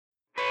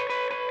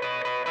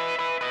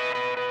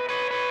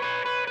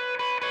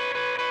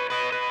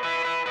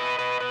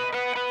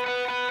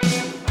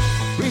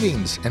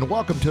Greetings and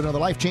welcome to another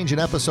life-changing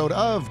episode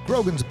of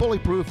Grogan's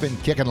Bullyproof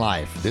and Kickin'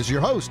 Life. This is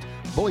your host,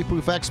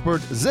 Bullyproof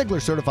expert,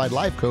 Ziegler certified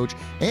life coach,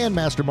 and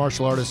master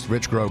martial artist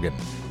Rich Grogan.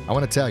 I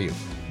want to tell you,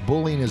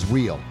 bullying is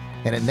real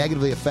and it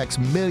negatively affects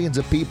millions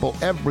of people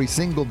every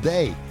single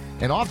day.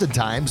 And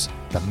oftentimes,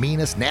 the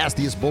meanest,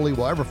 nastiest bully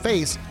we'll ever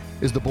face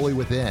is the bully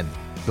within,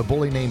 the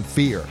bully named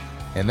fear.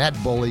 And that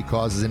bully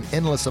causes an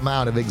endless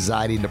amount of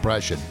anxiety and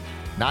depression.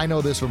 Now, I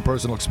know this from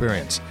personal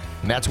experience,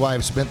 and that's why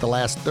I've spent the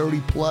last 30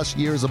 plus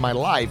years of my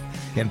life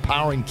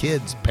empowering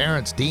kids,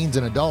 parents, teens,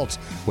 and adults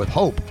with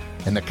hope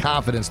and the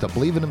confidence to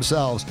believe in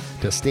themselves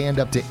to stand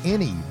up to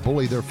any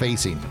bully they're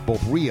facing,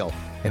 both real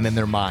and in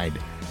their mind.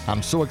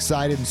 I'm so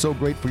excited and so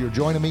grateful you're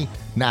joining me.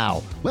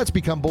 Now, let's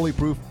become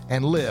bully-proof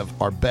and live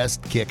our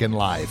best kick in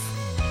life.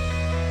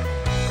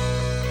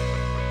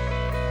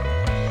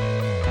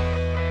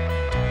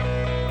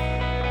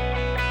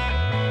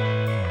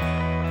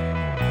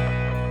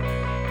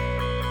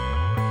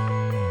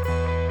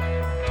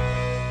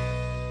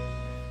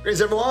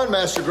 Greetings, everyone.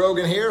 Master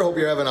Grogan here. Hope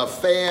you're having a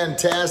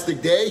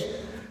fantastic day.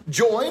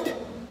 Joined.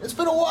 It's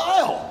been a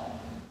while.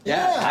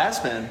 Yeah. It has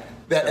been.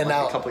 And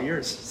now, a couple of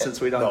years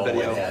since we've done a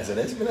video. No, it hasn't.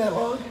 It's been that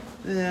long?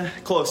 Yeah,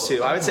 close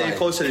to. I would say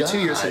closer to 2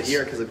 years than a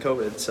year because of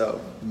COVID.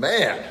 So,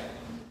 man.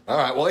 All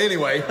right. Well,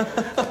 anyway,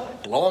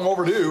 long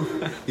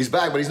overdue. He's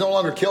back, but he's no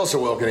longer Kilser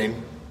Wilkening.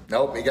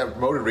 Nope, he got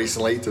promoted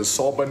recently to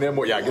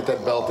Solbanim. Yeah, get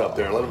that belt up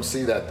there. Let him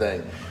see that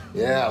thing.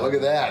 Yeah, look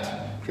at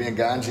that.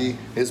 Ganji,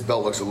 his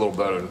belt looks a little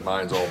better than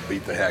mine's all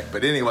beat the heck.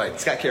 But anyway.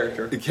 It's got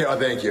character.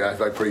 Thank you. I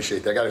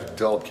appreciate that. I got to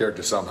develop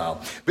character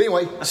somehow. But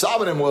anyway,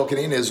 Solbanim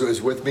Wilkening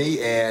is with me,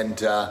 and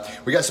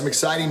we got some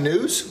exciting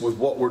news with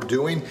what we're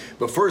doing.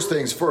 But first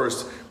things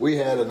first, we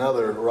had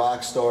another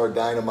Rockstar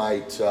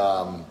Dynamite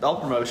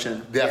belt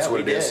promotion. That's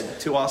what it is.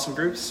 2 awesome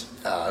groups.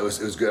 It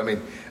was good. I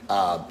mean,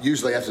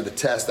 usually after the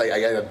test, I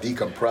got to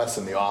decompress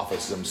in the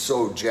office. I'm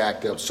so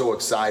jacked up, so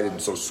excited,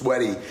 and so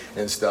sweaty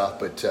and stuff.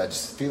 But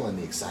just feeling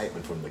the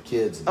excitement from the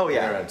kids and the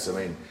parents. I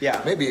mean,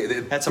 maybe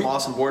had some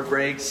awesome board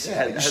breaks. Yeah,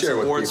 had share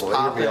with people. They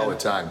hear me all the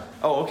time.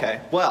 Oh,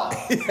 okay. Well,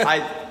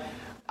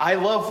 I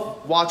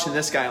love watching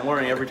this guy and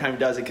learning every time he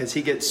does it because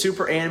he gets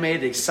super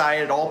animated,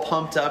 excited, all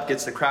pumped up,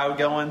 gets the crowd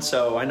going.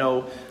 So I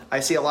know I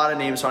see a lot of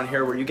names on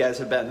here where you guys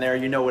have been there.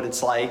 You know what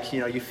it's like.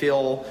 You know, you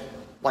feel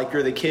like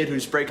you're the kid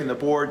who's breaking the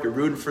board, you're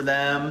rooting for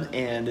them,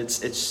 and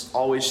it's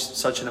always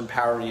such an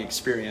empowering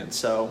experience.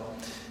 So,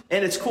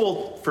 and it's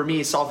cool for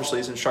me, selfishly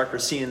as an instructor,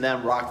 seeing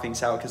them rock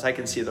things out because I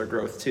can see their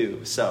growth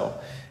too. So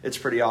it's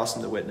pretty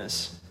awesome to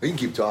witness. We can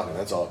keep talking.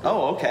 That's all good.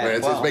 Oh, okay. Man,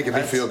 it's making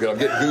me feel good. I'm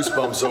getting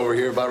goosebumps over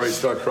here, about ready to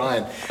start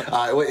crying.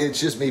 It's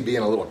just me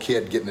being a little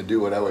kid getting to do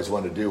what I always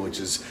wanted to do, which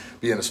is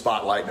be in the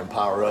spotlight and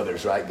empower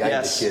others, right?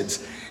 Guide the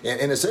kids.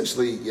 And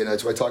essentially, you know,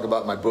 it's what I talk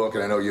about in my book,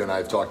 and I know you and I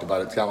have talked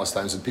about it countless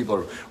times, and people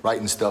are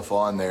writing stuff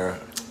on there.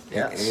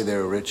 Yes. Hey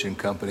there, Rich and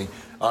company.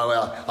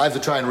 Well, I have to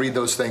try and read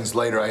those things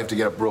later. I have to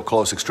get up real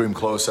close, extreme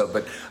close-up,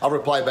 but I'll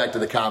reply back to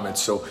the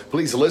comments. So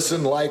please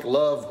listen, like,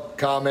 love,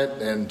 comment,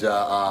 and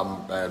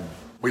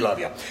we love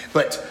you.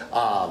 But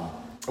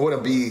I want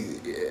to be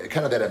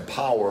kind of that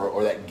empower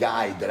or that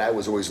guide that I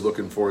was always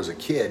looking for as a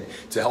kid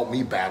to help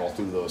me battle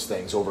through those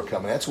things,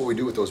 overcome. And that's what we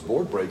do with those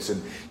board breaks.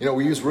 And, you know,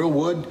 we use real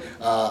wood.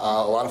 A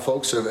lot of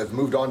folks have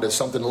moved on to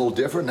something a little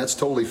different. And that's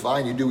totally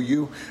fine. You do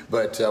you.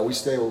 But we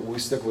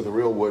stick with the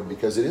real wood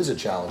because it is a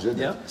challenge, isn't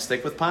it? Yeah,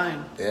 stick with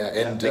pine. Yeah,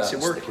 and makes it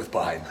work. Stick with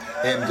pine.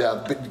 And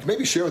but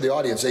maybe share with the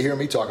audience. They hear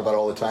me talk about it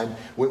all the time.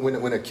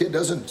 When a kid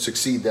doesn't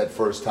succeed that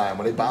first time,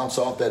 when they bounce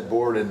off that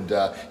board, and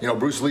you know,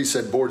 Bruce Lee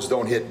said boards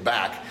don't hit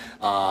back.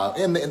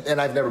 And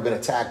I've never been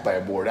attacked by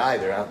a board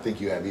either. I don't think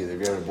you have either.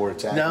 Have you ever had a board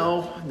attack?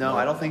 No,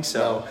 I don't think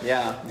so. No.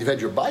 Yeah. You've had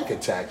your bike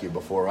attack you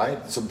before,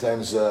 right?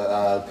 Sometimes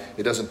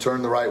it doesn't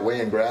turn the right way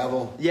in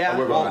gravel. Yeah,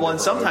 well,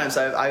 sometimes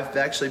I've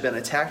actually been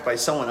attacked by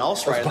someone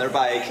else riding their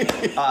bike.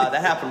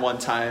 That happened one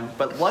time,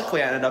 but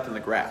luckily I ended up in the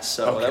grass,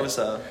 so that was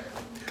a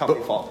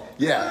company fault.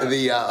 Yeah,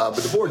 but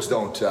the boards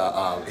don't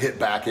hit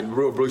back, and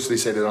Bruce Lee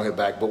said they don't hit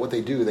back, but what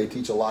they do, they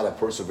teach a lot of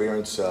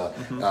perseverance,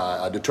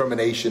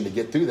 determination to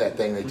get through that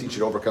thing. They teach you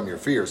to overcome your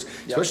fears.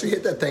 Especially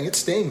hit that thing, it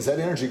stings. That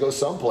energy goes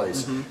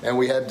someplace. And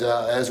we had,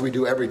 as we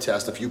do every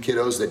test, a few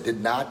kiddos that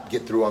did not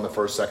get through on the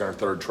first, second, or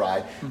third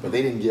try, but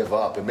they didn't give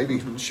up. And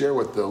maybe share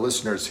with the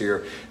listeners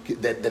here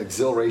that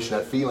exhilaration,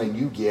 that feeling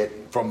you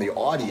get from the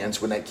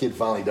audience when that kid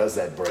finally does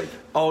that break.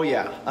 Oh,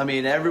 yeah. I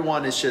mean,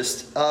 everyone is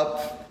just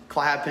up,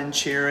 clapping,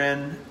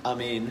 cheering. I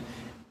mean,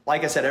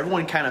 like I said,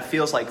 everyone kind of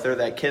feels like they're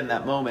that kid in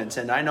that moment.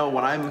 And I know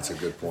when I'm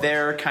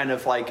there kind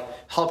of like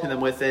helping them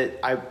with it,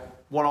 I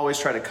want to always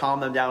try to calm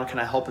them down, kind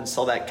of help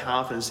instill that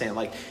confidence, saying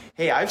like,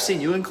 hey, I've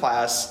seen you in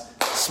class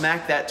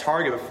smack that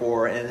target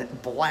before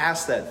and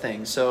blast that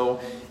thing. So,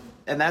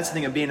 and that's the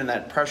thing of being in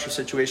that pressure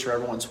situation where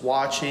everyone's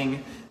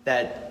watching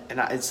that. And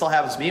it still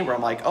happens to me where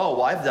I'm like, oh,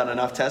 well, I've done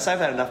enough tests. I've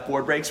had enough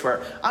board breaks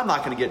where I'm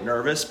not going to get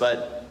nervous,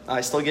 but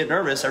I still get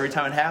nervous every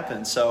time it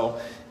happens.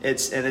 So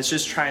it's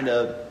just trying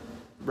to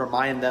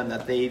remind them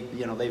that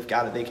they've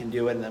got it, they can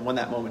do it, and then when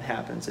that moment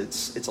happens,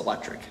 it's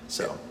electric.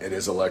 So it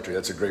is electric.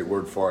 That's a great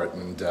word for it.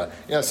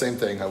 And same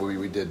thing.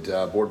 We did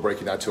board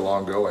breaking not too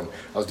long ago, and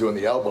I was doing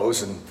the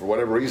elbows, and for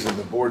whatever reason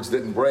the boards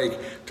didn't break.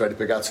 Tried to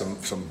pick out some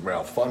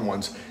fun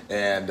ones,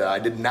 and I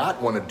did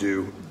not want to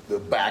do the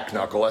back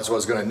knuckle. That's what I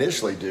was going to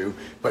initially do,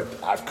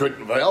 but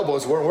my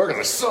elbows weren't working.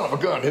 The son of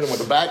a gun hit them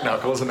with the back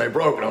knuckles, and they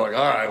broke. And I'm like,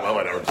 all right, well,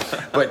 whatever.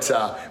 But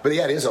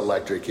yeah, it is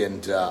electric,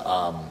 and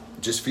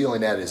just feeling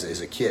that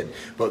as a kid.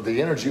 But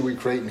the energy we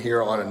create in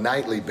here on a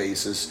nightly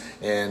basis,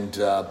 and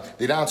the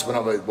announcement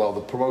of it,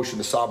 the promotion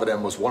to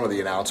Sabadem was one of the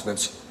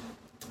announcements.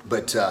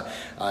 But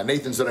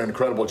Nathan's done an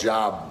incredible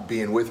job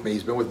being with me.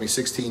 He's been with me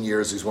 16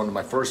 years. He's one of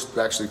my first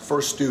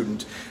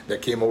student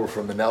that came over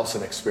from the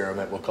Nelson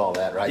experiment, we'll call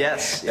that, right?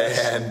 Yes.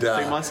 And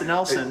 3 months at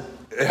Nelson.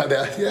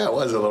 Yeah, it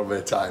was a little bit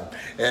of time.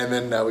 And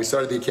then we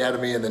started the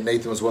academy, and then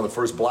Nathan was one of the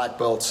first black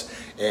belts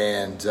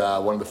and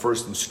one of the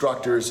first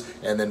instructors.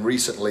 And then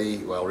recently,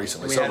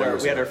 we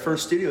had our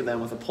first studio then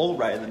with a pole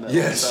right in the middle.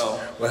 Yes. So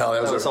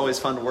that was always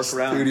fun to work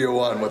around. Studio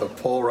one with a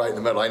pole right in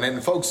the middle. And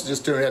then folks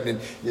just turn it.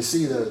 You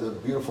see the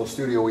beautiful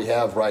studio we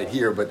have right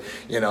here, but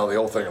the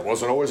old thing, it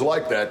wasn't always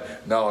like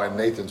that. No, and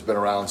Nathan's been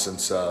around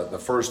since the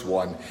first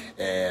one,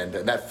 and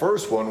that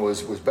first one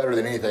was better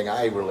than anything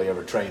I really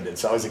ever trained in.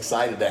 So I was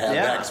excited to have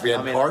that because we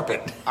had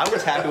carpet. I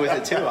was happy with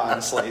it too,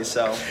 honestly.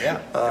 So yeah,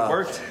 it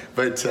worked.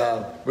 But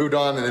moved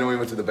on, and then we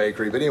went to the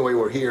bakery. But anyway,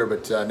 we're here.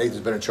 But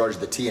Nathan's been in charge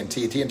of the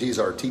TNT. TNT is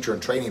our teacher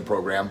and training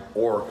program,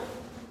 or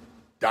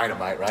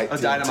Dynamite, right? Oh,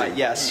 Dynamite,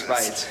 yes,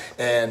 right.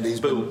 And he's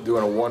been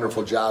doing a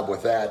wonderful job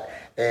with that.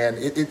 And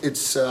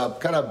it's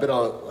kind of been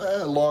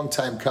a long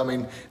time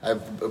coming.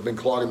 I've been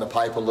clogging the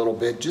pipe a little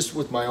bit, just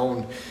with my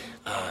own.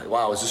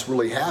 Wow, is this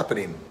really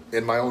happening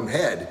in my own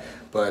head?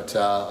 But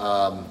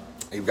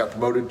he got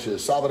promoted to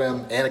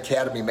Sabadem and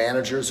Academy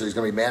manager, so he's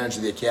going to be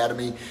managing the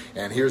Academy.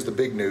 And here's the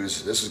big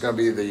news. This is going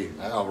to be the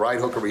right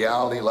hook of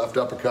reality, left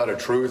uppercut of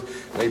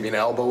truth, maybe an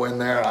elbow in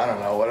there. I don't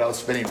know. What else?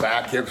 Spinning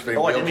back, hip,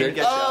 spinning wheel kick.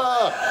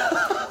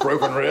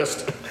 Broken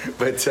wrist.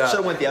 But should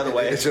have went the other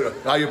way. You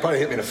probably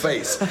hit me in the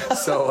face.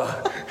 So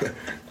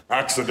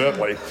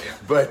accidentally.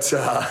 But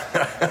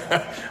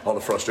all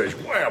the frustration.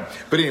 Wham!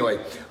 But anyway,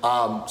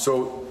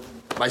 so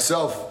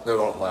myself,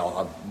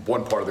 I'm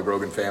one part of the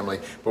Grogan family,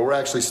 but we're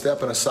actually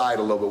stepping aside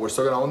a little bit. We're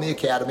still going to own the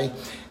Academy,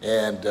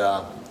 and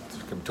I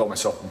told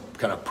myself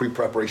kind of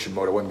pre-preparation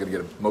mode. I wasn't going to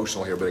get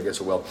emotional here, but I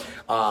guess I will.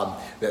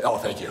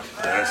 Thank you.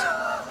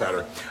 That's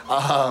better.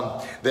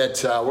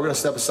 We're going to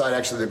step aside,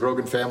 actually, the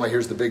Grogan family.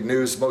 Here's the big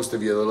news. Most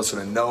of you that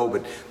listen know,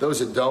 but those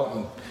that don't,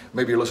 and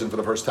maybe you're listening for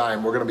the first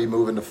time, we're going to be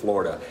moving to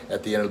Florida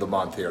at the end of the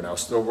month here. Now,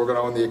 still, we're going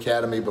to own the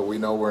Academy, but we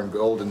know we're in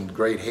golden,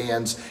 great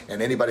hands,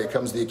 and anybody that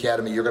comes to the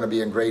Academy, you're going to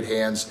be in great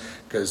hands,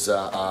 because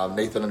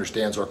Nathan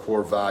understands our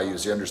core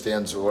values. He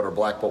understands what our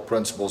black belt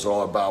principles are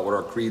all about, what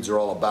our creeds are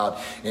all about,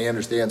 and he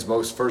understands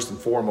first and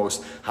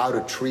foremost, how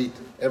to treat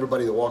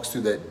everybody that walks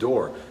through that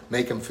door,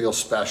 make them feel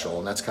special.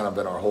 And that's kind of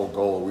been our whole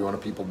goal. We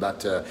want people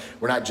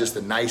we're not just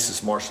the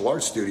nicest martial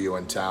arts studio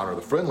in town or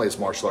the friendliest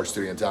martial arts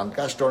studio in town.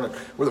 Gosh darn it,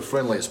 we're the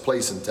friendliest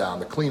place in town,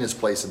 the cleanest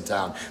place in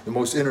town, the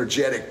most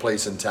energetic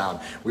place in town.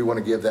 We want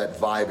to give that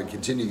vibe and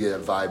continue to give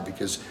that vibe,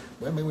 because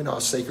we know how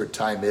sacred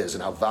time is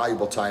and how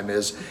valuable time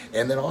is,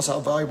 and then also how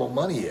valuable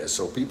money is.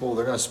 So people,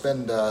 they're going to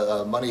spend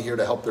money here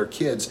to help their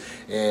kids,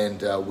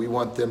 and we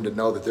want them to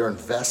know that they're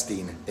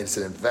investing. It's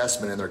an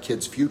investment in their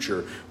kids'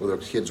 future, where their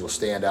kids will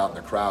stand out in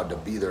the crowd to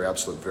be their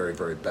absolute very,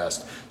 very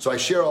best. So I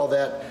share all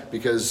that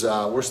because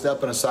we're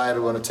stepping aside.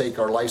 We want to take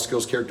our life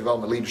skills, character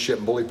development, leadership,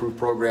 and bullyproof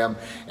program,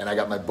 and I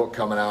got my book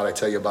coming out. I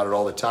tell you about it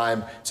all the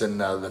time. It's in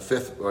the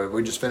fifth.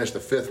 We just finished the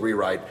fifth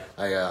rewrite.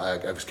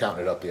 I was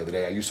counting it up the other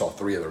day. You saw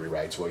 3 of the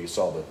rewrites. Well, you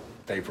saw the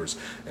papers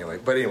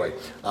anyway.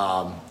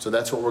 So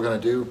that's what we're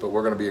going to do, but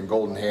we're going to be in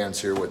golden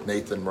hands here with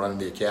Nathan running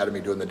the Academy,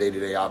 doing the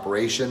day-to-day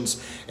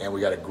operations, and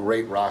we got a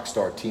great rock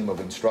star team of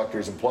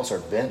instructors, and plus our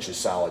bench is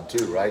solid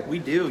too, right? We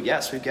do,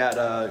 yes. We've got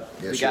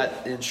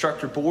got an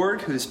instructor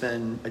board who's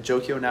been a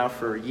Jokyo now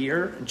for a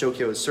year.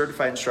 Jokyo is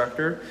certified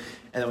instructor.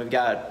 And then we've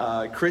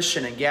got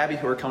Christian and Gabby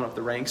who are coming up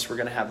the ranks. We're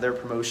going to have their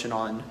promotion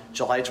on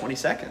July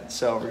 22nd.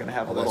 So we're going to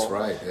have a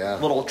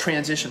little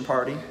transition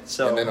party.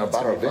 So and then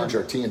about our bench,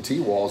 our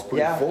TNT wall is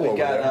pretty full over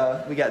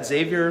there. We got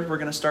Xavier. We're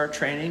going to start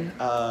training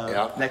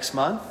next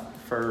month.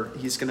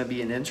 He's going to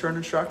be an intern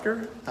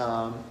instructor.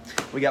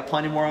 We got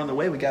plenty more on the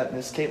way. We got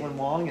Miss Caitlin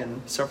Wong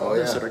and several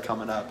others that are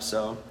coming up.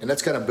 And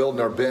that's kind of building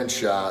our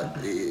bench,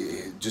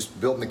 just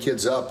building the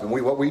kids up. And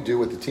what we do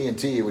with the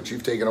TNT, which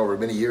you've taken over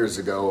many years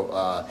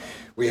ago,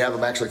 we have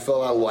them actually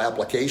fill out a little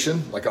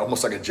application,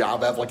 almost like a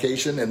job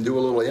application, and do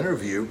a little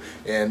interview.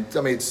 And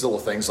it's little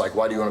things like,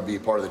 why do you want to be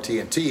part of the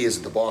TNT? Is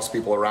it to boss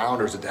people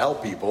around, or is it to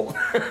help people?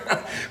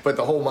 But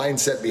the whole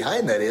mindset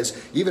behind that is,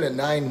 even at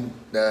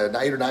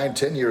 8 or 9,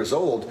 10 years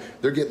old,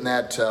 they're getting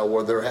that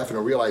where they're having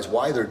to realize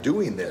why they're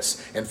doing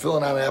this and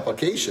filling out an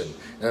application.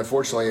 And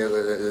unfortunately,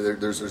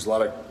 there's a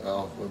lot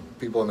of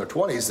people in their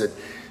 20s that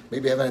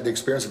maybe haven't had the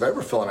experience of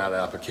ever filling out an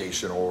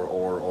application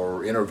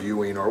or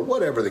interviewing or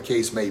whatever the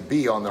case may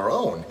be on their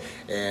own.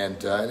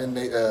 And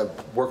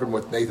working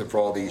with Nathan for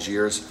all these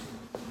years,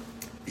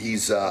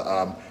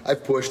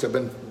 I've pushed. I've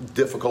been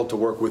difficult to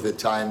work with at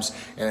times,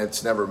 and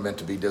it's never meant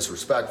to be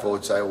disrespectful.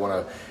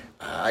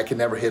 I can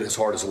never hit as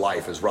hard as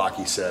life, as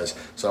Rocky says.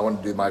 So I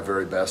want to do my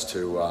very best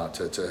to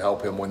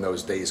help him when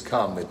those days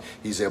come, that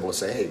he's able to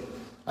say, hey,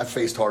 I've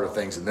faced harder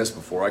things than this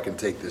before. I can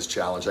take this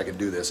challenge. I can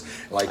do this.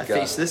 Like I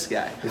face this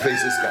guy. You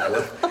face this guy.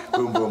 Look,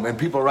 boom, boom. And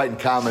people are writing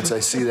comments. I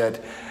see that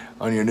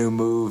on your new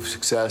move,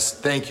 success.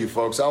 Thank you,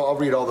 folks. I'll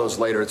read all those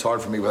later. It's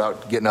hard for me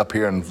without getting up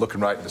here and looking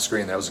right at the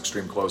screen. That was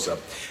extreme close-up.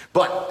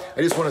 But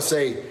I just want to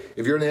say,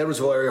 if you're in the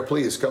Edwardsville area,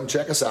 please come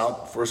check us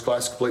out. First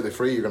class is completely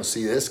free. You're going to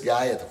see this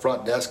guy at the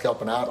front desk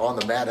helping out, on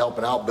the mat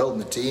helping out, building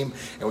the team.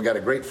 And we got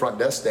a great front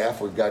desk staff.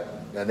 We've got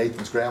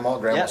Nathan's grandma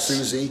yes.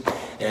 Susie,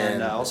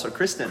 and also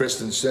Kristen.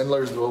 Kristen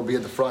Schindler will be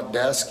at the front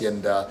desk,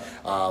 and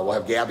we'll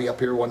have Gabby up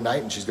here one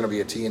night, and she's going to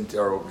be a TNT,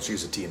 or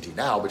she's a TNT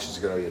now, but she's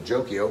going to be a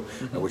Jokio,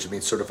 which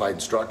means certified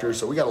instructor.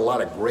 So we got a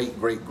lot of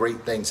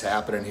great things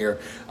happening here.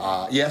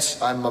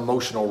 Yes, I'm an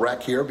emotional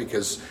wreck here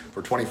because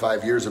for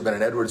 25 years I've been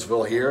in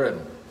Edwardsville here,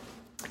 and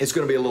it's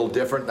going to be a little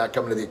different, not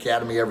coming to the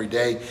academy every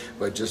day,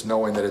 but just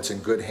knowing that it's in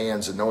good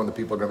hands and knowing the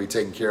people are going to be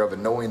taken care of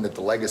and knowing that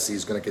the legacy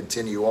is going to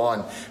continue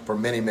on for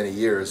many, many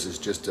years is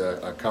just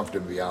a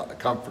comforting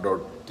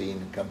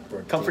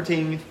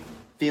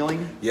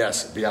feeling.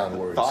 Yes, beyond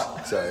words.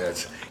 Thought. So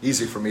it's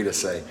easy for me to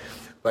say.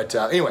 But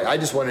anyway, I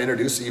just want to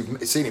introduce,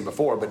 you've seen him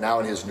before, but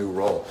now in his new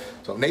role.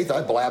 So Nathan,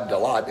 I blabbed a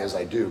lot as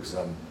I do because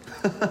I'm,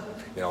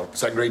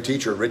 second grade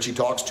teacher. Richie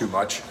talks too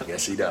much.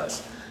 Yes, he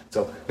does.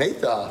 So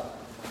Nathan,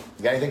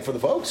 you got anything for the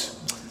folks?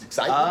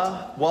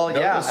 Excitement?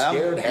 Nervous,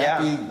 scared,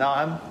 happy? Yeah,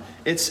 no,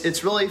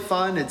 it's really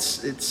fun.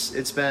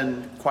 It's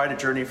been quite a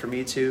journey for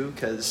me too,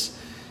 because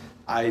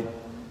I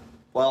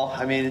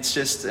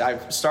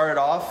started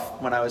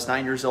off when I was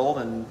 9 years old,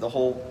 and the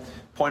whole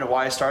point of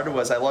why I started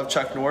was I love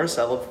Chuck Norris.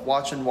 I love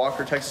watching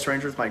Walker, Texas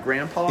Ranger with my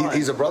grandpa.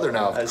 He's a brother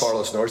now of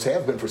Carlos Norris.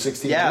 Have been for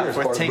 16 years. Yeah,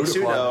 with Tank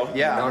Sudo.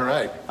 Yeah. All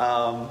right.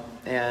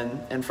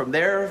 And from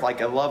there,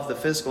 I love the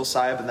physical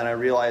side, but then I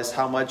realized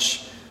how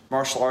much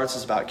martial arts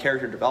is about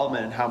character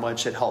development and how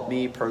much it helped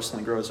me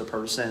personally grow as a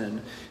person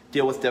and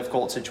deal with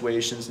difficult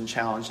situations and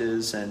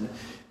challenges. And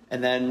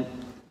then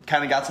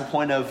kind of got to the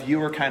point of you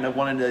were kind of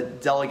wanting to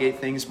delegate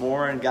things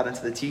more and got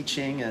into the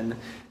teaching. And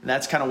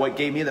that's kind of what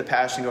gave me the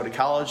passion to go to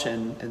college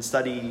and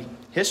study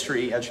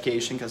history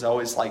education, because I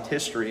always liked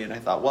history. And I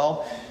thought,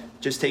 well,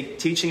 just take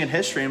teaching and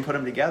history and put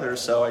them together.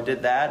 So I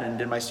did that and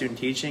did my student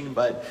teaching.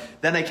 But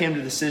then I came to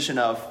the decision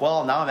of,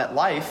 well, now I'm at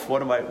life.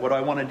 What do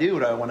I want to do?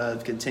 Do I want to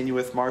continue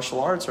with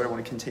martial arts, or do I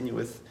want to continue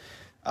with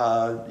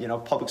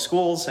public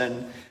schools?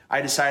 And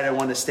I decided I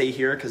wanted to stay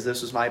here because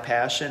this was my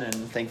passion. And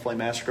thankfully,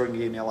 Master Grogan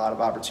gave me a lot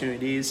of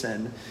opportunities.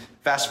 And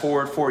fast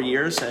forward 4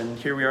 years, and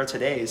here we are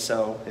today.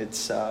 So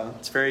it's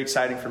very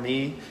exciting for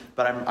me.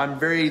 But I'm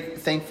very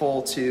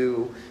thankful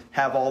to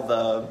have all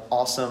the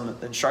awesome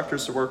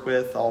instructors to work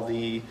with, all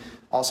the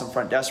awesome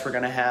front desks we're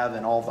going to have,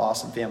 and all the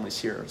awesome families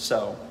here.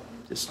 So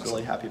just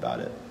really happy about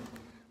it.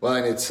 Well,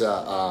 and it's,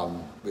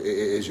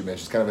 as you mentioned,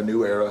 it's kind of a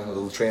new era, a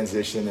little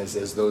transition as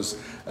those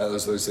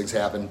things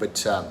happen.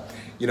 But,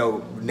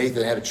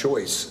 Nathan had a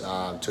choice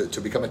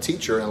to become a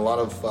teacher, and a lot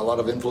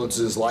of influences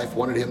in his life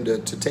wanted him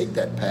to take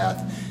that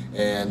path.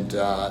 And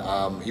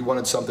he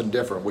wanted something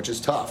different, which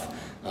is tough.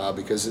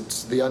 Because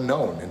it's the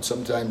unknown, and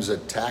sometimes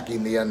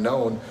attacking the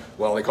unknown,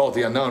 well, they call it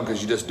the unknown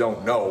because you just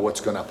don't know what's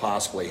going to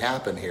possibly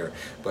happen here.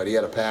 But he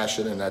had a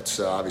passion, and that's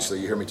obviously,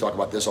 you hear me talk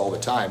about this all the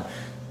time.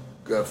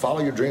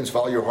 Follow your dreams,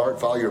 follow your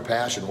heart, follow your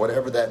passion,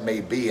 whatever that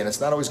may be. And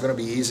it's not always going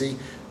to be easy.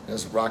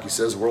 As Rocky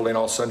says, the world ain't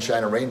all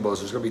sunshine and rainbows.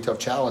 There's going to be tough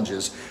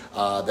challenges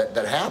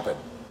that happen.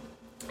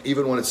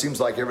 Even when it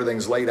seems like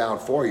everything's laid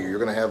out for you, you're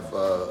going to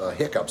have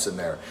hiccups in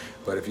there.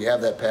 But if you have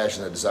that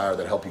passion, that desire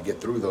that help you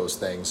get through those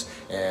things,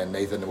 and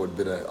Nathan would have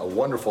been a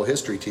wonderful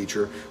history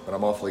teacher, but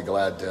I'm awfully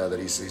glad that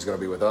he's going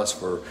to be with us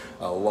for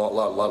a lot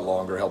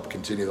longer, help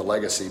continue the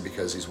legacy,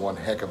 because he's one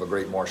heck of a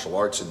great martial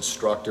arts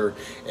instructor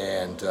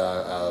and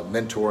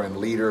mentor and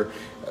leader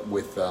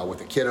with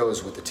the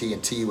kiddos, with the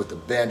TNT, with the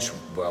bench.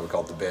 Well, we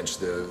call it the bench,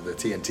 the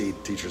TNT,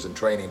 teachers in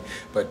training,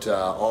 but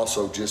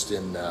also just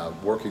in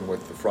working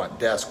with the front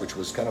desk, which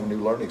was kind of a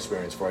new learning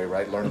experience for you,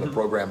 right? Learning the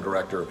program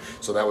director.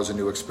 So that was a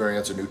new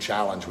experience, a new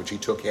challenge, which he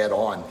took head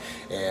on,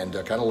 and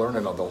kind of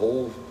learning of the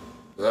whole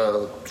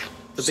the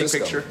system,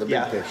 big picture. The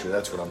big picture.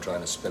 That's what I'm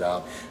trying to spit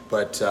out.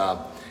 But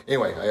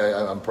anyway,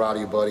 I'm proud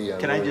of you, buddy.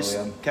 Can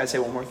I say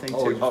one more thing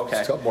too?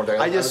 Okay. A couple more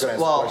things. I was going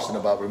to ask a question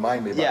about.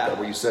 Remind me about that.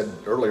 What you said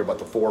earlier about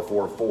the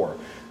 4-4-4.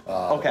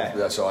 Okay.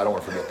 So I don't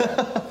want to forget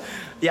that.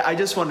 Yeah, I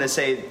just wanted to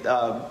say,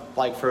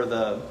 for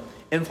the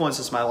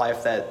influences in my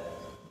life that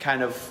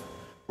kind of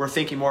were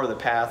thinking more of the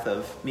path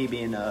of me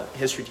being a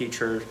history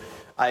teacher.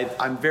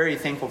 I'm very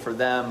thankful for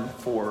them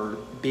for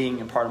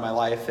being a part of my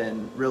life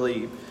and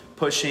really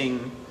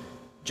pushing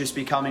just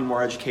becoming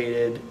more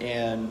educated.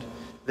 And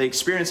the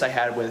experience I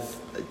had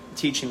with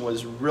teaching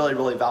was really,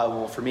 really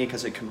valuable for me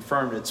because it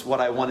confirmed it's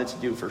what I wanted to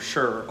do for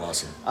sure.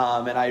 Awesome.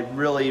 And I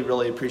really,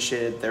 really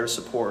appreciated their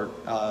support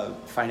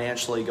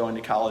financially going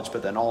to college,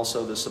 but then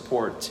also the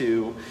support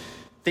to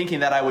thinking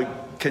that I would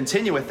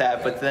continue with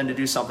that, but then to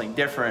do something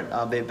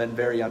different. They've been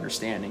very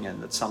understanding,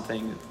 and it's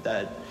something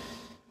that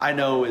I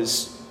know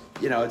is,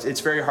 it's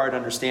very hard to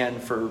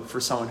understand for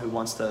someone who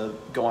wants to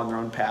go on their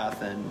own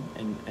path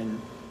and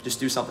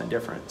just do something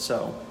different.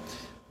 So,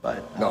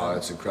 but no,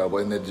 it's incredible,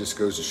 and it just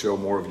goes to show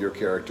more of your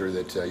character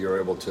that you're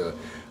able to.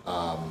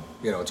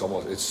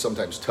 It's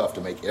sometimes tough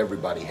to make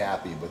everybody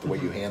happy, but the way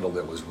you handled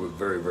it was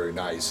very, very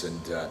nice.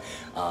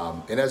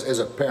 And as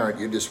a parent,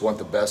 you just want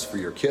the best for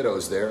your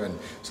kiddos there. And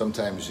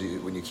sometimes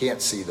when you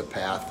can't see the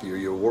path,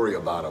 you worry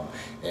about them.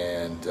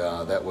 And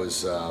that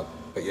was.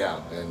 But yeah,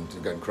 and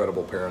you've got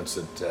incredible parents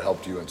that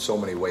helped you in so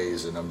many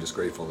ways, and I'm just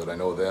grateful that I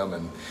know them.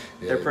 And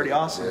they're pretty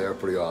awesome. They're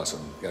pretty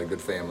awesome. Got a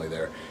good family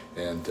there,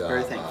 and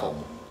very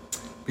thankful.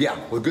 Yeah,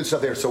 well, good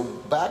stuff there. So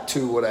back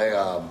to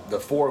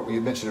what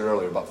you mentioned it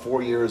earlier, about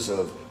 4 years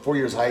of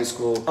high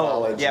school,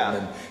 college, and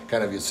then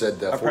kind of you said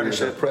 4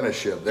 years of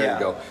apprenticeship. There you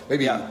go.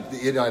 Maybe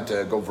you don't have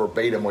to go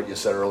verbatim what you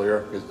said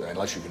earlier,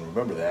 unless you can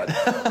remember that.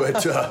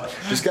 But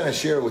just kind of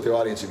share with the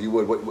audience, if you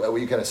would,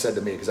 what you kind of said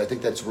to me, because I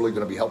think that's really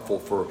going to be helpful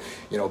for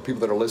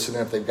people that are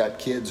listening. If they've got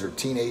kids or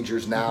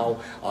teenagers now,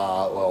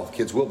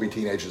 kids will be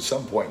teenagers at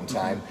some point in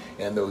time,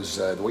 and those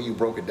the way you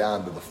broke it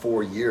down to the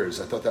 4 years,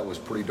 I thought that was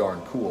pretty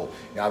darn cool.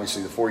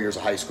 Obviously, the 4 years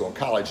of high school and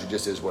college, it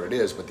just is what it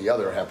is, but the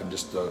other happened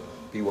just to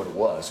be what it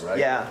was, right?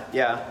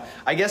 Yeah.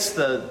 I guess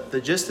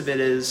the gist of it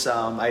is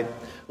I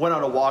went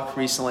on a walk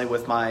recently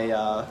with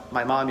my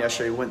mom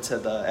yesterday. We went to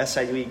the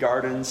SIUE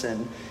Gardens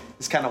and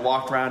just kind of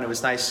walked around. It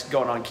was nice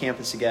going on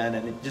campus again,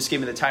 and it just gave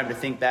me the time to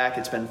think back.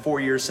 It's been 4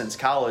 years since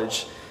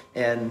college,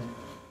 and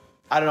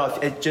I don't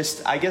know,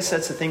 I guess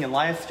that's the thing in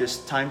life,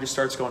 just time just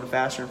starts going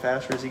faster and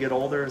faster as you get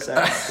older. Is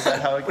that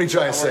how it What are you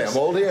trying to say? I'm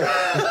old here?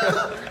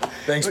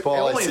 Thanks,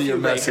 Paul. I see your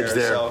message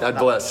there. So, God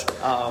bless.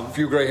 A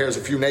few gray hairs,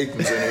 a few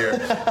Nathans in here.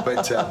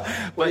 But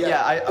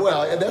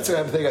that's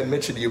another thing I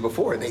mentioned to you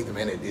before, Nathan,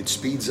 man, it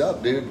speeds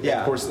up, dude. Yeah.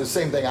 Of course, the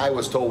same thing I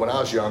was told when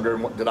I was younger.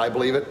 Did I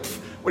believe it?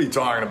 What are you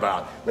talking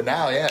about? But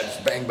now, it's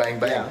bang, bang,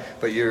 bang. Yeah.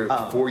 But you're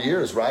 4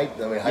 years, right?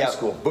 I mean, high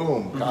school,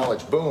 boom.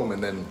 College, boom.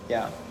 And then...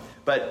 Yeah.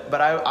 But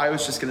I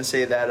was just going to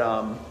say that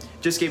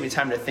just gave me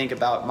time to think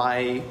about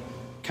my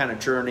kind of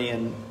journey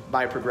and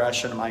my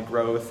progression and my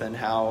growth, and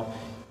how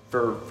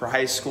for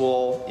high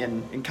school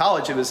in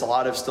college it was a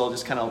lot of still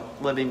just kind of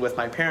living with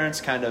my parents,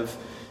 kind of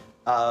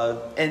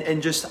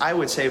and just I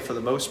would say for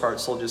the most part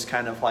still just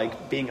kind of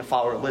like being a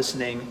follower,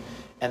 listening,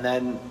 and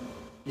then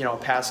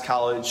past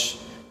college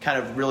kind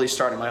of really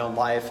starting my own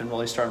life and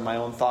really starting my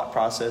own thought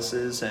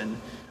processes, and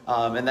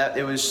that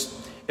it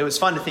was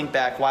fun to think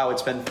back. Wow,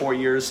 it's been 4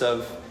 years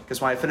of.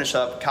 Because when I finished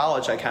up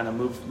college, I kind of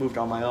moved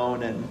on my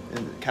own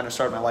and kind of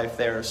started my life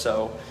there.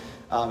 So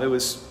it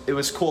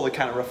was cool to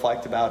kind of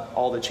reflect about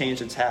all the change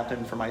that's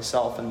happened for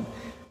myself and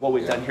what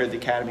we've done here at the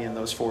Academy in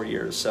those 4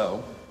 years.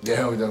 So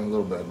yeah, we've done a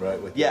little bit,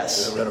 right? With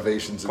the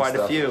renovations and quite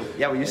stuff. A few.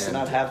 Yeah, we used to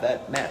not have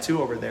that mat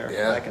 2 over there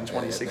back in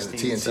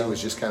 2016. And the TNT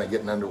was just kind of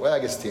getting underway. I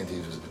guess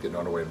TNT was getting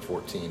underway in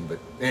 2014. But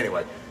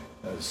anyway,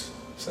 that was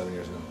 7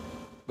 years ago.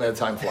 Man,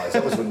 time flies.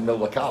 That was in the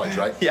middle of college,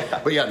 right?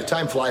 Yeah. But the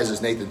time flies,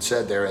 as Nathan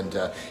said there. And,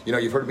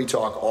 you've heard me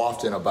talk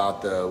often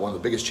about one of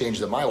the biggest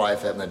changes in my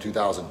life happened in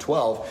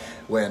 2012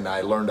 when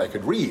I learned I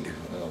could read.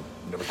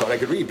 Never thought I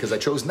could read because I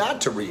chose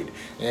not to read.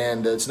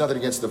 And it's nothing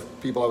against the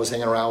people I was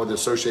hanging around with,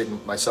 associating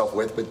myself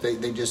with, but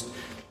they just...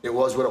 It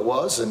was what it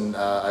was, and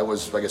I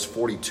was, I guess,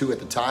 42 at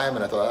the time,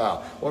 and I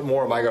thought, what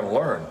more am I going to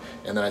learn?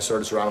 And then I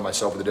started surrounding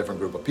myself with a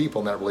different group of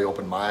people, and that really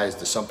opened my eyes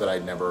to something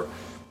I'd never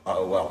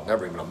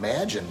even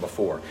imagined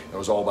before. It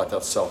was all about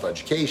that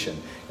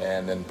self-education.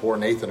 And then poor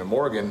Nathan and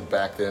Morgan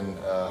back then,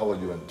 how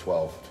old were you in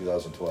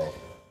 2012?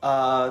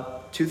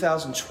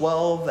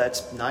 2012,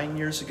 that's 9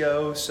 years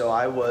ago, so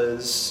I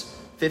was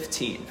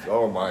 15.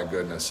 Oh my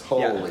goodness,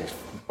 holy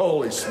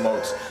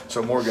smokes.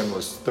 So Morgan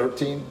was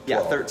 13?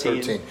 Yeah,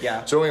 13.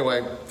 Yeah. So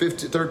anyway,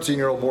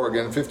 13-year-old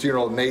Morgan,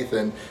 15-year-old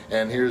Nathan,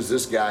 and here's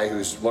this guy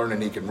who's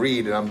learning he can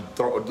read, and I'm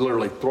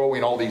literally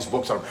throwing all these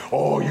books on him.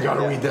 Oh, you got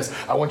to read this.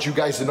 I want you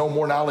guys to know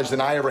more knowledge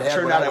than I ever had.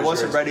 Turned out I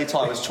wasn't ready until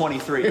I was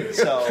 23,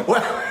 so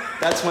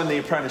that's when the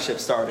apprenticeship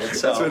started.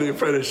 So. That's when the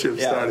apprenticeship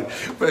started.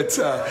 But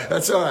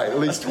that's all right. At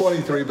least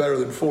 23 better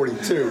than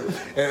 42.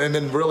 And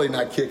then really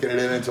not kicking it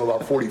in until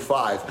about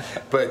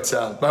 45. But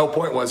my whole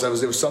point was it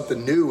was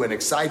something new and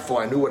exciting.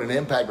 I knew what an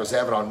impact it was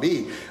having on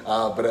me,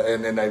 but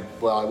I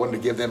wanted to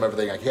give them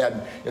everything I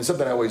had, and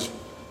something I always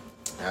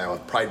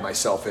pride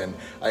myself in.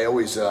 I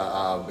always, and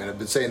I've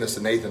been saying this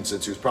to Nathan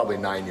since he was probably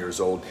 9 years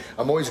old,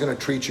 I'm always going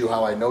to treat you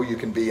how I know you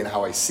can be and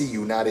how I see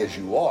you, not as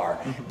you are.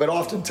 Mm-hmm. But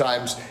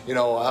oftentimes,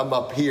 I'm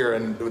up here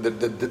and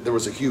there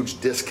was a huge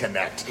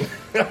disconnect.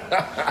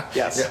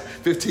 Yes.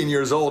 15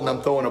 years old and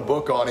I'm throwing a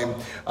book on him.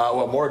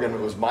 Morgan, it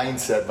was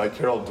Mindset by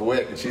Carol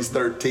Dweck, and she's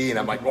 13.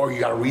 I'm like, you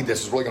got to read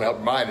this. It's really going to help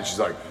your mind. And she's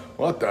like,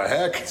 what the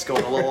heck? It's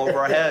going a little over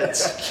our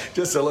heads.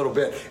 Just a little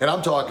bit. And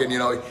I'm talking,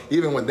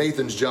 even with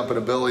Nathan's jumping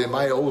ability and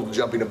my old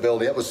jumping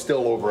ability, that was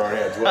still over our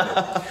heads, wasn't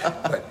it?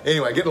 But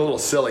anyway, getting a little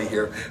silly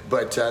here.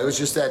 But it was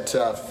just that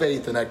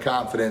faith and that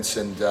confidence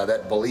and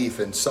that belief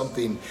in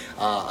something.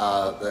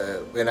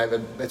 And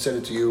I've said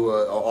it to you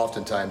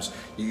oftentimes.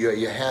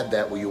 You had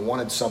that where you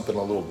wanted something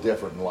a little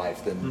different in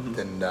life than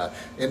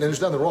and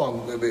there's nothing wrong.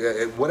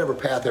 Whatever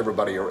path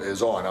everybody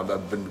is on.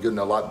 I've been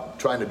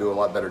trying to do a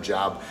lot better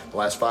job the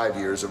last 5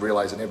 years of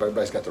realizing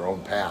everybody's got their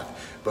own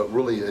path, but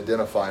really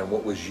identifying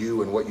what was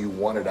you and what you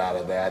wanted out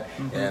of that.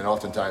 And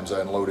oftentimes I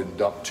unloaded and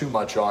dumped too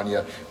much on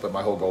you, but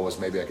my whole goal was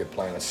maybe I could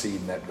plant a seed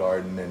in that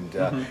garden and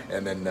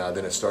then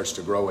it starts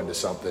to grow into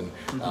something.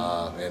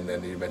 And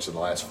then you mentioned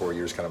the last 4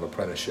 years kind of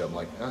apprenticeship. I'm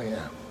like, oh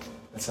yeah.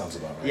 That sounds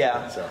about right.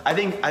 Yeah, so. I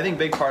think a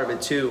big part of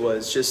it too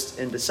was just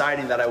in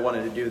deciding that I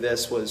wanted to do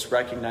this was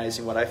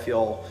recognizing what I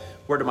feel,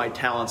 where do my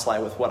talents lie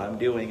with what I'm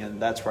doing,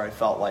 and that's where I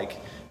felt like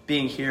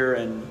being here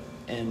and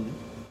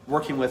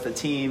working with the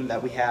team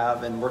that we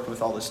have and working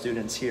with all the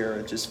students here,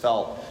 it just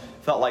felt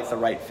like the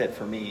right fit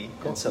for me.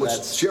 Cool. And so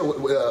that's share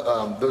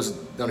those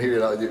don't hear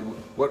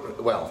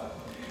it.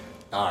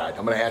 All right,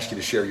 I'm going to ask you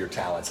to share your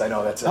talents. I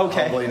know that's a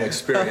humbling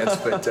experience,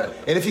 but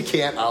and if you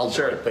can't, I'll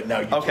do it. But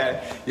no, you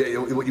can't. Yeah,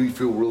 what you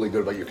feel really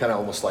good about, you're kind of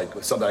almost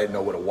like something I didn't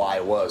know what a why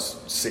was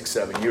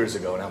 6-7 years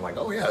ago, and I'm like,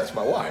 oh yeah, that's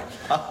my why.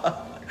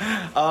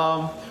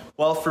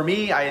 Well, for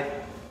me,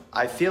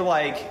 I feel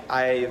like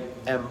I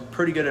am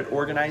pretty good at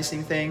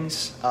organizing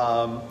things,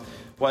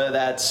 whether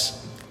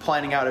that's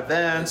planning out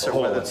events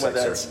or whether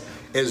that's...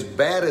 As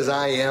bad as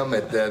I am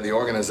at the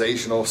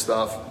organizational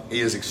stuff, he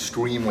is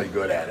extremely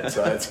good at it,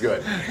 so that's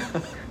good.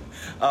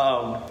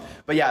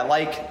 But yeah, I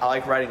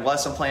like writing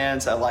lesson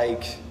plans. I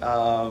like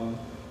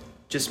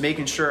just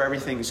making sure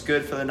everything's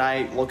good for the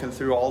night, looking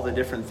through all the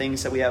different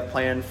things that we have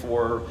planned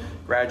for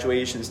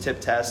graduations, tip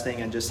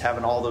testing, and just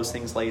having all those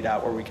things laid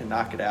out where we can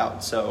knock it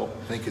out. So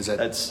I think is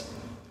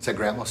that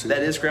Grandma Susie?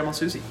 That is Grandma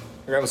Susie.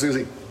 Grandma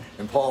Susie.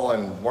 And Paul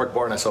and Mark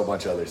Barr and I saw a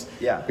bunch of others.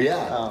 Yeah. But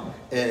yeah.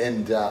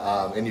 And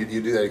you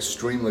do that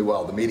extremely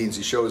well. The meetings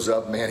he shows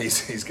up, man,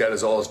 he's got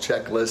all his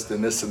checklist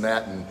and this and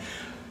that, and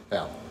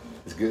yeah,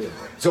 it's good.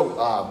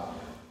 So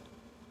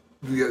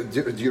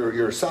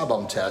your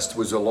SABUM test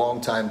was a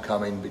long time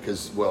coming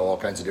because, well, all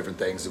kinds of different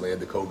things, and we had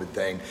the COVID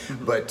thing.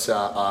 But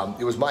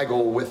it was my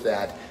goal with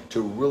that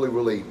to really,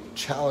 really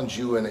challenge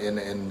you in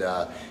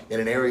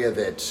an area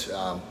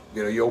that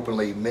you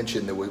openly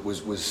mentioned that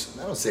was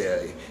I don't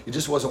say it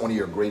just wasn't one of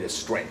your greatest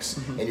strengths.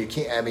 And you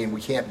can't. I mean, we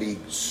can't be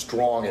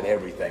strong at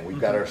everything. We've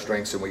got our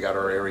strengths and we got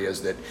our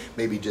areas that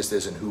maybe just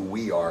isn't who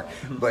we are.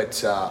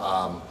 But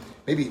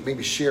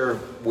maybe share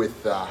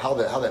with how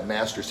that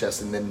master's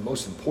test, and then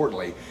most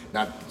importantly,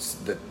 not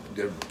that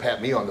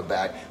pat me on the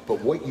back,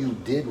 but what you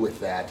did with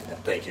that.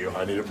 Thank you.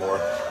 I need it more.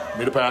 I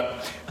need a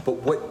pat. But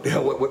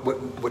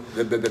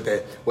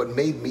what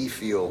made me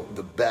feel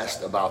the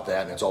best about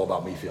that, and it's all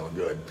about me feeling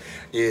good,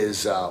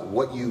 is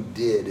what you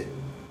did,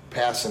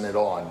 passing it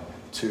on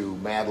to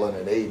Madeline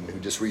and Aiden, who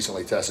just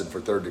recently tested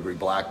for 3rd degree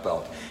black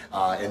belt,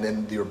 and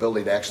then your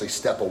ability to actually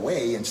step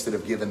away instead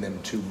of giving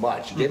them too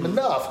much. You gave them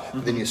enough,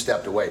 then you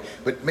stepped away.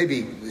 But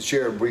maybe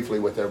share briefly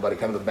with everybody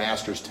kind of the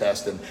master's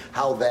test and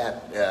how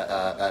that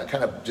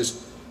kind of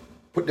just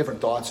put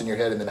different thoughts in your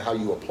head, and then how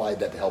you applied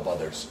that to help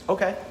others.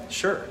 Okay,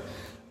 sure.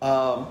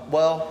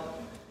 Well,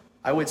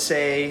 I would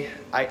say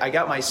I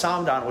got my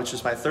Samdan, which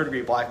was my 3rd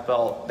degree black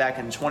belt, back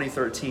in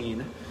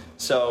 2013.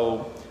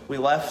 So we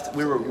left.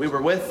 We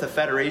were with the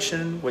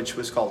federation, which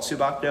was called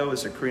Subakdo, it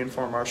was a Korean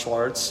form of martial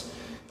arts,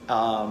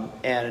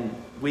 and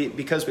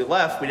because we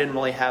left, we didn't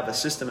really have a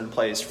system in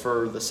place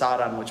for the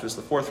Sadan, which was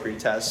the 4th degree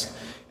test.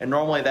 And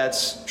normally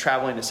that's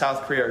traveling to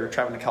South Korea or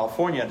traveling to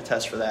California to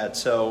test for that.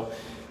 So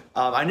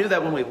I knew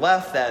that when we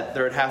left that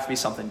there would have to be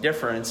something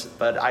different,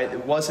 but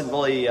it wasn't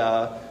really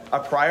a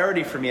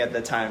priority for me at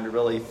the time to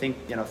really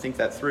think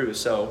that through.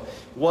 So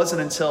it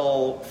wasn't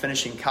until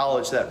finishing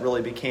college that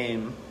really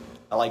became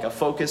like a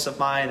focus of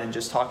mine, and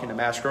just talking to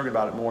Master Grogan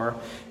about it more.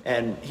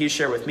 And he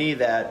shared with me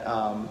that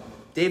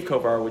Dave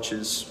Kovar, which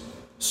is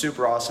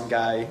super awesome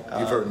guy.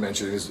 You've heard him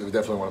mention, he's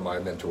definitely one of my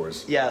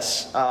mentors.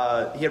 Yes.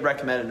 He had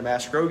recommended to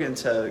Master Grogan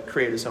to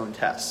create his own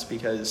tests,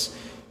 because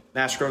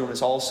Master Grogan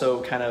was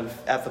also kind of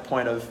at the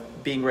point of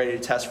being ready to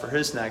test for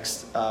his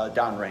next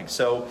down rank.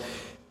 So,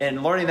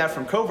 and learning that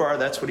from Kovar,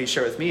 that's what he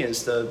shared with me,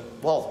 is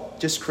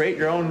just create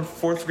your own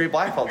 4th degree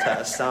black belt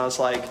test. And I was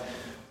like,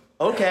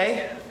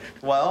 okay,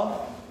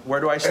 well, where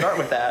do I start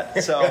with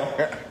that?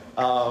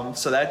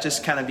 So that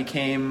just kind of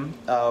became,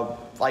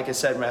 like I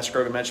said, Master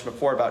Grogan mentioned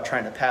before about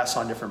trying to pass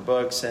on different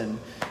books and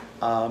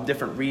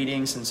different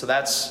readings. And so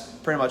that's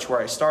pretty much where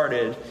I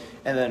started.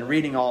 And then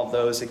reading all of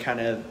those, it kind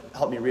of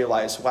helped me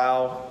realize,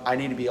 wow, I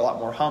need to be a lot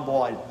more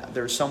humble.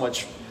 There's so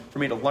much for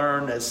me to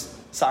learn. As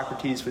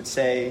Socrates would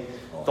say,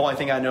 the only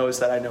thing I know is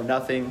that I know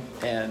nothing.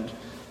 And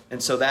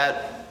so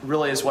that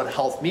really is what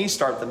helped me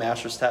start the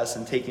master's test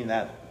and taking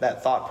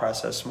that thought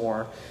process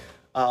more.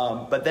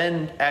 But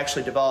then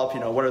actually develop,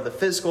 what are the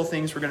physical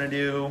things we're going to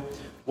do?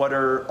 what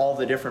are all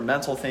the different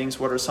mental things,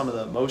 what are some of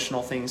the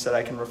emotional things that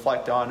I can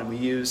reflect on. And we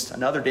used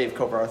another Dave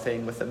Kovar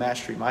thing with the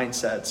mastery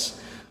mindsets,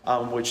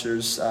 which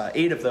there's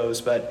 8 of those,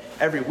 but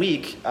every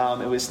week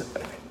it was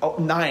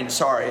 9,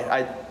 sorry.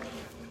 I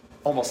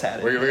almost had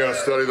it. We got to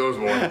study those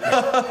more.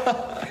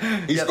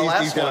 He's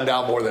got them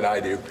down more than I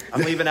do.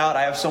 I'm leaving out.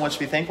 I have so much to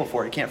be thankful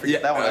for. You can't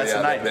forget that one. That's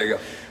tonight. There you go.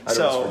 I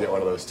don't always forget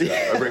one of those too.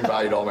 I bring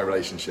value to all my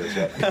relationships.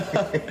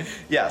 Yeah.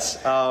 Yes.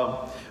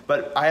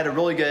 But I had a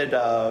really good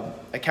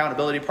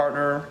accountability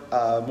partner,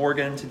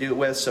 Morgan, to do it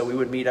with. So we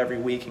would meet every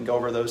week and go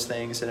over those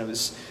things. And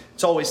it's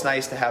always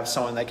nice to have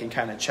someone that can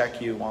kind of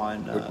check you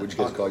on. Would you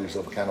guys call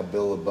yourself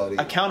accountability buddy?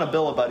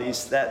 Accountability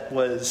buddies. That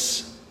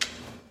was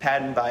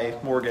patented by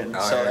Morgan.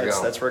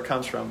 So that's where it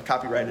comes from.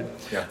 Copyrighted.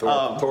 Yeah.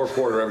 Throw a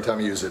quarter every time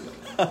you use it.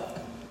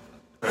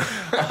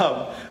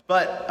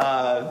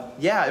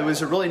 Yeah, it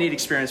was a really neat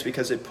experience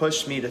because it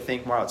pushed me to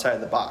think more outside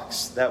of the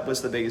box. That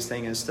was the biggest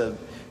thing, is to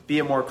be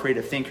a more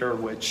creative thinker,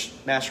 which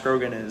Master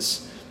Grogan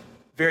is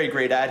very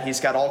great at. He's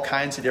got all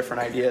kinds of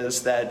different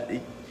ideas I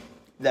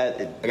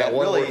got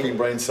one working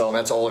brain cell, and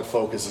that's all it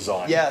focuses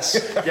on.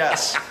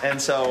 Yes.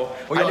 And so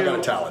we all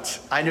got talents.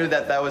 I knew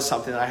that was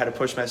something that I had to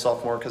push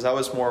myself more, because I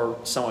was more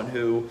someone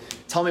who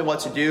tell me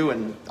what to do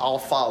and I'll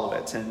follow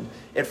it. And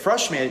it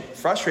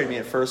frustrated me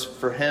at first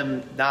for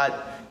him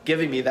not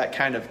giving me that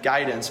kind of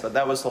guidance, but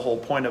that was the whole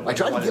point of it. I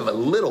tried to give a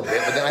little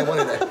bit, but then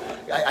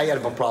I had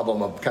a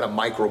problem of kind of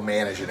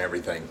micromanaging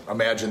everything.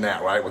 Imagine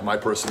that, right, with my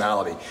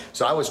personality.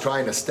 So I was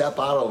trying to step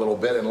out a little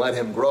bit and let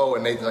him grow,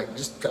 and Nathan's like,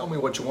 just tell me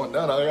what you want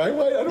done. I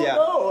don't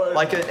know.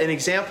 Like an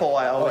example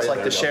I always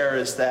like to share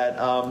is that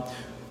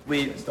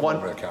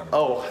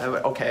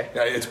okay.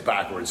 Yeah, it's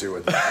backwards here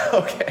with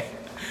okay.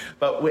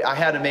 But I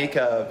had to make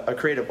a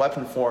creative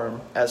weapon form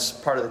as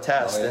part of the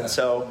test, and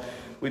so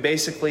we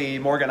basically,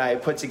 Morgan and I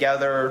put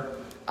together,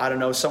 I don't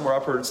know, somewhere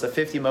upwards to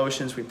 50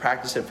 motions. We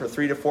practiced it for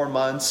 3 to 4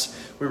 months.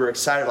 We were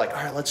excited, like,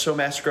 all right, let's show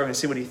Master Grogan and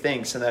see what he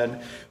thinks. And then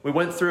we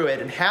went through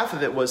it, and half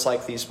of it was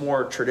like these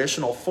more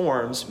traditional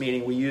forms,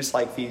 meaning we used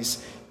like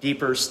these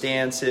deeper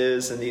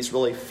stances and these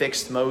really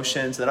fixed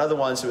motions. And other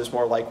ones, it was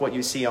more like what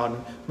you see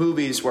on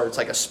movies, where it's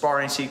like a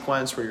sparring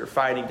sequence where you're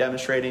fighting,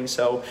 demonstrating.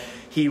 So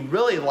he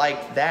really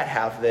liked that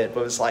half of it,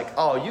 but was like,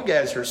 oh, you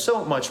guys are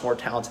so much more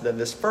talented than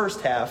this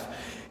first half.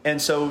 And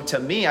so to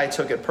me, I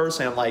took it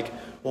personally. I'm like,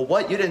 well,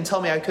 what? You didn't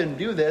tell me I couldn't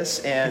do this,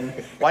 and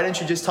why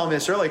didn't you just tell me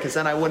this earlier? Because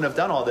then I wouldn't have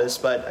done all this.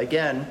 But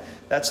again,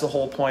 that's the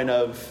whole point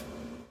of,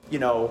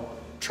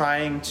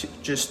 trying to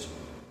just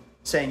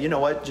saying, you know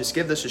what, just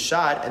give this a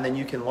shot, and then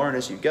you can learn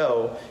as you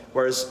go.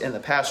 Whereas in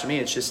the past for me,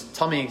 it's just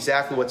tell me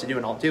exactly what to do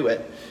and I'll do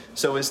it.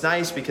 So it was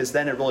nice because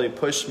then it really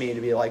pushed me to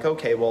be like,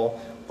 okay,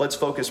 well, let's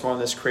focus more on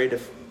this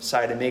creative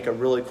side and make a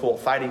really cool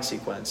fighting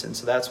sequence. And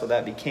so that's what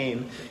that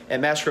became.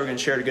 And Master Grogan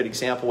shared a good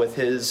example with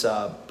his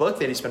book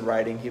that he's been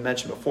writing. He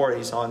mentioned before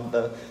he's on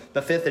the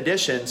 5th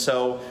edition.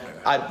 So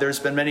there's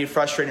been many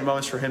frustrating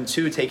moments for him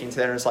too, taking to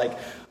that. And it's like,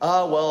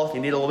 oh, well, if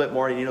you need a little bit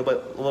more, you need a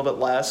little bit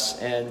less.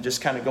 And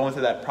just kind of going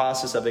through that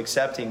process of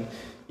accepting,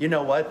 you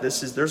know what,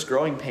 there's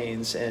growing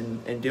pains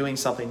and doing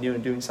something new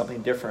and doing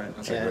something different.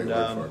 That's a great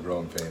word for it,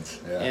 growing pains.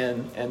 Yeah.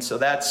 And so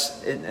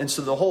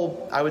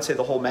so I would say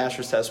the whole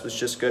master's test was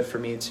just good for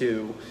me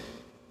to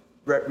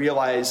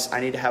realize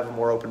I need to have a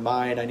more open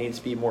mind. I need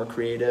to be more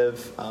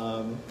creative.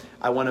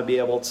 I want to be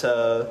able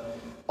to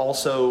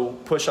also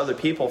push other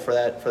people for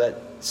that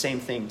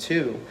same thing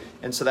too.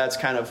 And so that's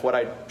kind of what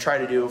I try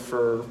to do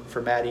for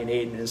Maddie and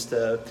Aiden, is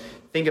to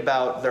think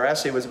about, their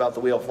essay was about the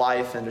wheel of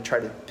life, and to try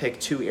to pick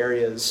 2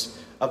 areas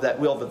of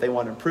that wheel that they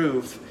want to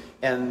improve.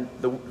 And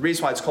the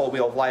reason why it's called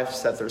Wheel of Life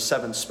is that there's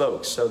 7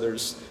 spokes. So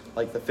there's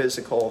like the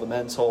physical, the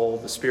mental,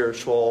 the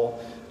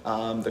spiritual,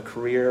 the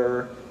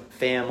career,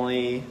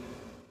 family,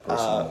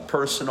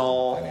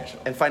 personal,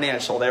 and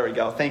financial. There we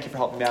go. Thank you for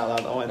helping me out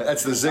on that one.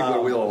 That's the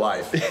Ziegler Wheel of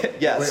Life.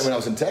 Yes. When I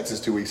was in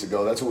Texas 2 weeks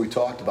ago, that's what we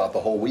talked about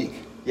the whole week.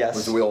 Yes.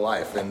 Was the Wheel of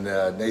Life. And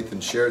Nathan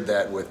shared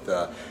that with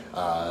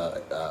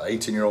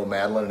 18-year-old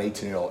Madeline and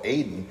 18-year-old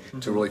Aiden,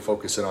 to really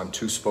focus in on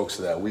 2 spokes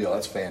of that wheel.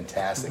 That's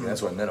fantastic. And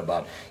that's what I meant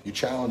about, you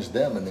challenged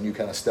them and then you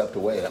kind of stepped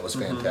away. That was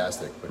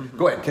fantastic. But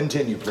go ahead,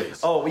 continue,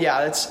 please. Oh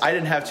yeah, I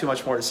didn't have too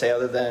much more to say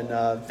other than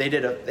they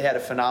had a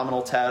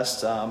phenomenal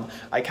test. I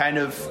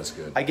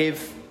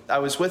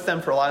was with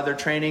them for a lot of their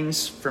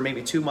trainings for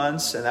maybe 2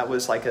 months, and that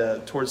was like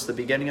towards the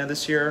beginning of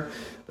this year.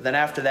 But then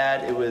after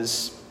that, it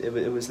was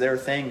their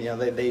thing.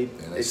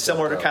 It's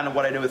similar to kind of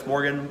what I did with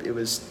Morgan. It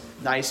was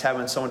nice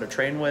having someone to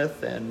train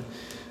with, and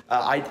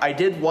I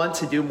did want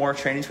to do more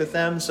trainings with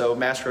them. So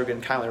Master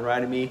Grogan kindly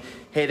reminded me,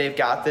 hey, they've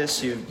got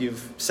this.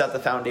 You've set the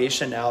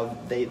foundation. Now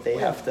they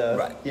have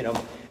to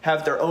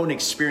have their own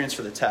experience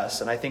for the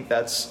test, and I think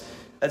that's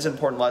an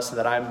important lesson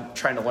that I'm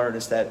trying to learn,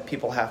 is that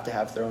people have to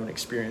have their own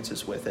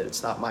experiences with it.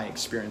 It's not my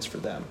experience for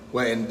them.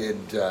 Well, and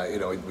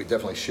we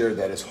definitely shared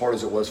that, as hard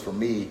as it was for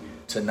me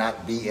to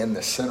not be in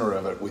the center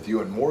of it with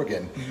you and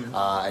Morgan.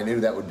 I knew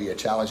that would be a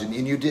challenge. And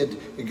you did,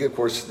 of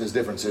course, there's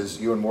differences.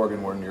 You and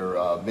Morgan were in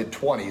your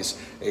mid-20s.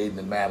 Aiden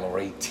and Madeline were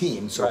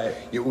 18. So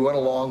we went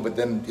along, but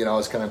then, I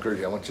was kind of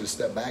encouraging. I want you to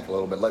step back a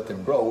little bit, let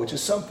them grow, which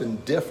is something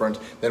different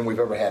than we've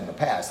ever had in the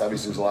past.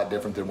 Obviously, it was a lot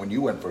different than when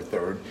you went for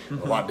third, a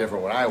lot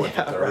different when I went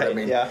for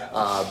third.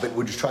 But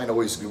we're just trying to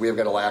always, we have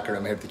got a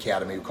acronym here at the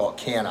Academy. We call it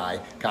CAN-I,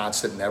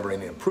 constant,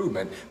 never-ending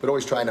improvement, but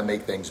always trying to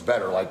make things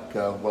better, like,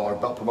 our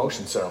belt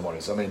promotion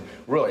ceremonies. I mean,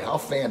 really, how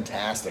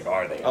fantastic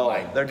are they? Oh,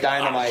 they're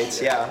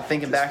dynamite. Yeah,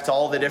 thinking back to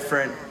all the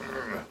different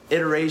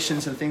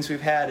iterations and things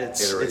we've had,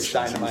 it's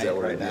dynamite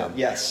right now.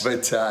 Yes.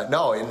 But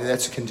no, and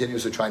that's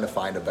continuously trying to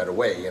find a better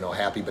way.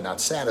 Happy but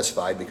not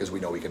satisfied because we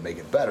know we can make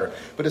it better.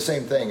 But the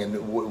same thing,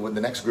 and when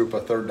the next group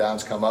of third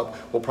downs come up,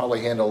 we'll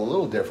probably handle a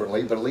little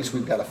differently, but at least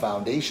we've got a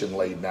foundation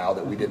laid now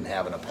that we didn't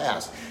have in the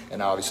past.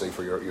 And obviously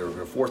for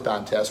your fourth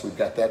down test, we've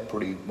got that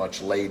pretty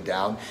much laid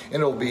down, and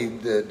it'll be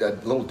a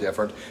little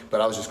different.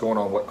 But I was just going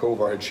on what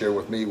Kovar had shared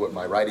with me, what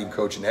my writing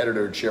coach and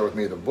editor had shared with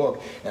me in the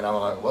book, and I'm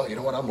like, well, you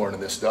know what, I'm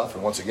learning this stuff.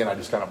 And once again, I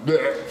just kind of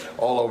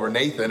all over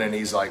Nathan, and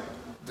he's like,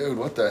 dude,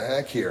 what the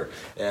heck here?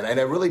 And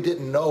I really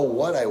didn't know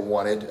what I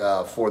wanted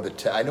for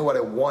the I knew what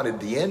I wanted.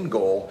 The end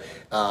goal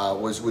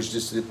was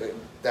just, I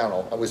don't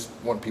know, I was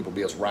wanting people to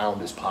be as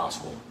round as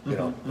possible.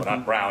 Well,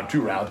 not round,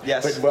 too round,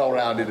 but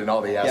well-rounded in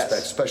all the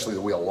aspects, especially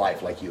the wheel of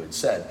life, like you had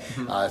said.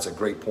 That's a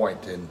great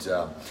point. And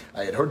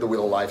I had heard the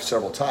wheel of life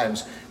several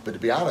times, but to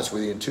be honest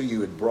with you, until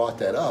you had brought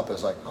that up, I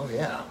was like, oh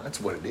yeah,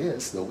 that's what it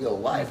is, the wheel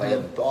of life. I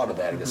hadn't thought of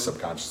that. I guess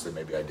subconsciously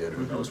maybe I did,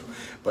 who knows.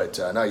 But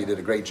no, you did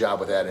a great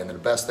job with that. And the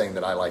best thing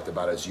that I liked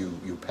about it is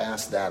you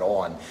passed that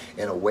on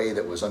in a way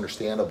that was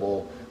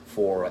understandable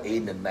for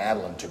Aiden and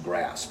Madeline to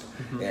grasp.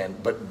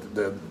 But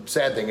the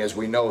sad thing is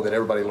we know that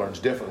everybody learns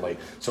differently,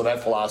 so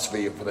that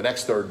philosophy for the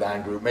next third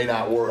down group may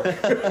not work.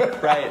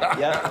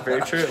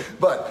 Very true.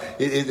 But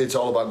it's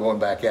all about going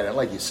back at it.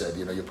 Like you said,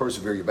 you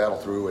persevere, you battle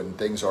through, and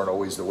things aren't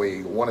always the way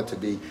you want it to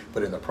be,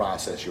 but in the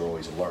process you're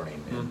always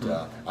learning. And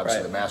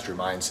obviously the mastery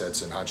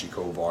mindsets and Hanshi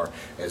Kovar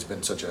has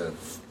been such a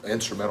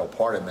instrumental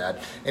part in that.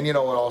 And and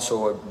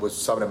also was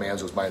Sabina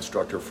Mans was my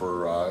instructor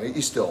for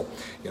he's still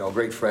a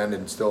great friend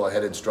and still a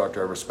head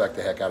instructor. I respect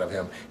the heck out of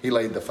him. He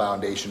laid the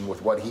foundation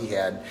with what he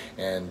had,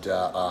 and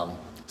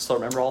still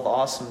remember all the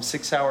awesome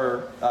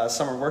 6-hour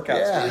summer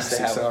workouts we used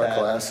to have. 6-hour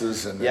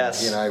classes, and he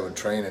and I would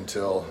train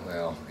until,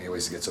 he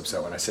always gets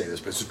upset when I say this,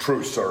 but it's the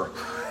truth, sir.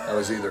 I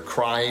was either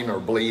crying or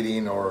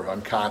bleeding or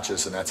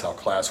unconscious, and that's how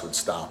class would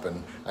stop.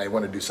 And I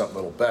want to do something a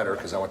little better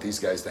because I want these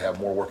guys to have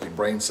more working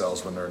brain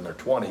cells when they're in their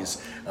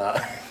 20s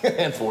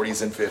and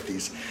 40s and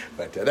 50s.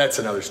 But that's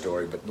another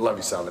story. But love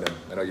you, Sabina.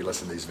 I know you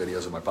listen to these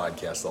videos on my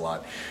podcast a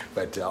lot.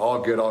 But all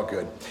good, all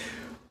good.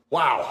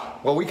 Wow.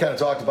 Well, we kind of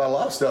talked about a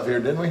lot of stuff here,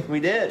 didn't we? We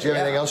did. Do you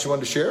have anything else you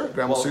wanted to share?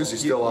 Grandma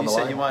Susie's still on the line.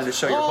 You said you wanted to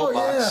show your hope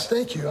box. Yeah,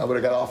 thank you. I would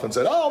have got off and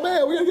said, oh,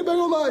 man, we got to get back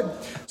online.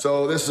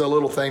 So this is a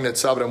little thing that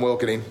Sabina and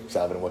Wilkening.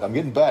 I'm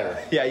getting better.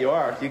 Yeah, you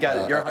are. You got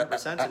it. You're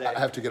 100% today. I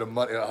have to get a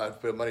money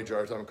jar.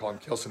 I'm going to call him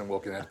Kilson and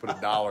Wilkening. I have to put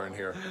 $1 in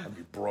here. I'd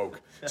be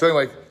broke. So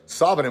anyway,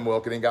 Sabina and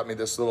Wilkening got me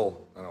this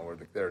little, I don't know where,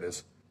 there it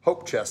is.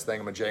 Hope chest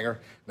thingamajinger.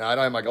 Now, I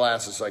don't have my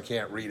glasses, so I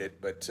can't read it,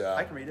 but...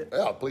 I can read it.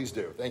 Yeah, please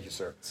do. Thank you,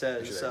 sir. It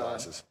says,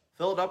 glasses.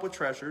 Fill it up with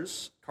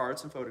treasures,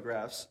 cards and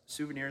photographs,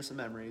 souvenirs and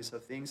memories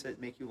of things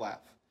that make you laugh.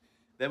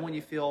 Then when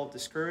you feel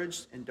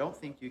discouraged and don't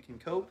think you can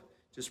cope,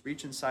 just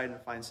reach inside and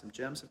find some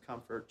gems of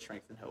comfort,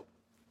 strength, and hope.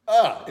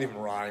 It even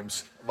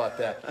rhymes. How about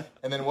that?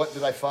 And then what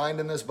did I find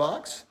in this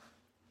box?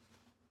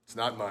 It's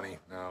not money,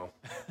 no.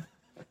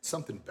 It's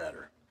something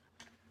better.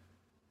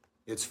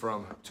 It's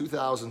from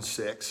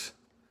 2006.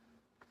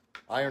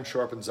 Iron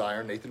sharpens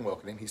iron, Nathan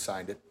Wilkening. He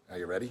signed it. Are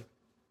you ready?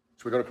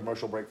 Should we go to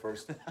commercial break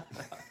first?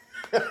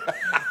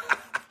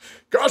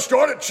 Gosh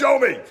darn it, show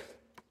me!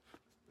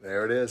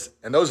 There it is.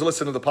 And those who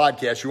listen to the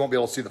podcast, you won't be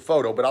able to see the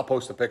photo, but I'll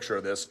post a picture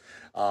of this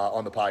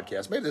on the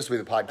podcast. Maybe this will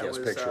be the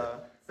podcast picture.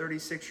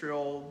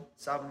 36-year-old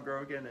Sabina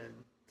Grogan and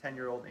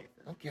 10-year-old Nathan.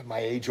 Don't give my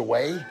age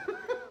away.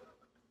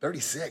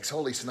 36,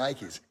 holy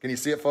snikes. Can you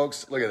see it,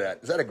 folks? Look at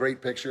that. Is that a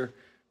great picture?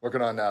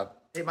 Working on...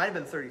 It might have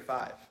been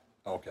 35.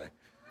 Okay.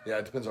 Yeah,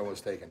 it depends on what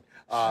was taken.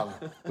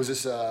 Was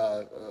this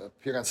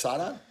Pierre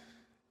Sada?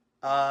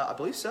 I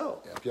believe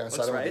so. Yeah, Pierre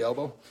Sada with the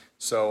elbow.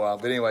 So,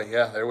 but anyway,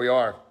 yeah, there we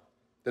are.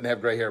 Didn't have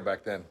gray hair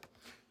back then.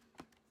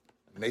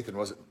 Nathan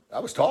wasn't. I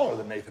was taller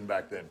than Nathan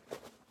back then.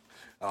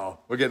 Oh,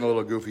 we're getting a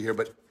little goofy here,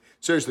 but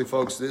seriously,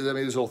 folks, these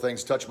little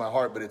things touch my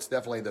heart, but it's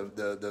definitely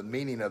the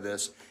meaning of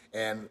this.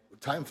 And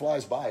time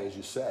flies by, as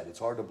you said. It's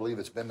hard to believe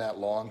it's been that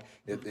long.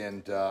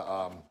 That's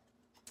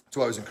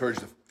why I was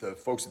encouraged the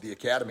folks at the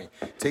Academy,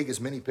 take as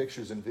many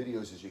pictures and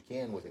videos as you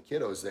can with the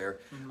kiddos there,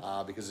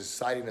 because as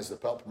exciting as the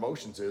pelt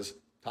promotions is,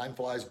 time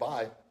flies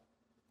by.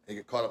 They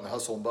get caught up in the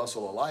hustle and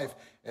bustle of life,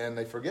 and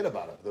they forget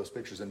about it, those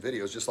pictures and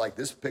videos, just like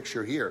this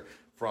picture here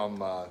from,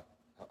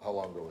 how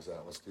long ago was that?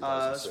 It was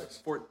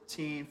 2006.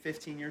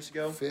 15 years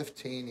ago.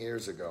 15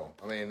 years ago.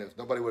 I mean, if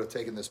nobody would have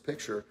taken this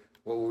picture,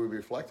 what would we be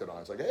reflected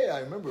on? It's like, hey, I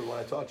remember when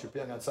I taught you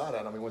Pyongyang Sada.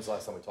 I mean, when's the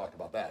last time we talked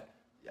about that?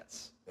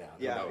 Yes.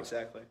 Yeah,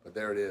 exactly. But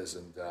there it is,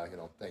 and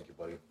thank you,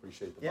 buddy.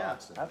 Appreciate the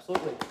box. Yeah,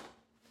 absolutely.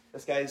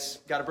 This guy's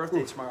got a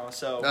birthday tomorrow,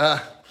 so.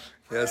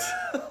 Yes,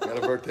 got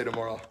a birthday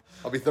tomorrow.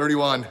 I'll be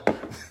 31.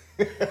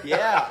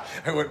 Yeah.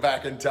 I went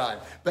back in time.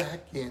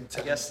 Back in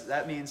time. I guess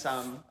that means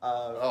I'm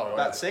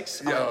about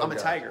 6. I'm a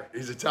tiger.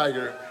 He's a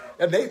tiger.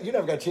 And Nate, you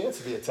never got a chance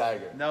to be a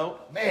tiger. No,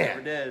 man,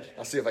 never did.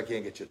 I'll see if I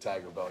can't get you a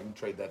tiger belt. You can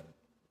trade that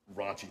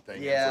raunchy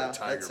thing for a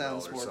tiger that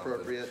sounds belt or more something.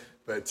 appropriate.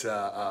 But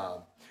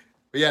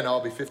yeah, no,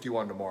 I'll be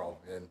 51 tomorrow.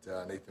 And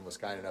Nathan was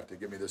kind enough to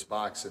give me this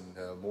box,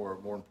 and more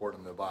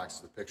important than the box,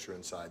 the picture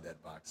inside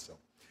that box. So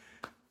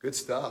good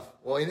stuff.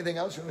 Well, anything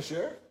else you want to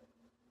share?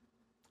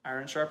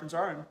 Iron sharpens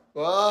iron.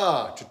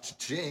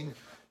 Cha-ching.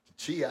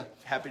 Chia.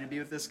 Happy to be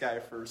with this guy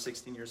for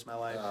 16 years of my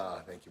life.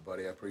 Thank you,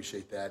 buddy. I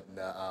appreciate that.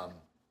 And,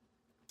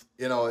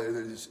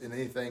 in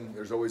anything,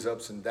 there's always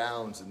ups and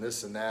downs and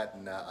this and that.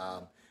 And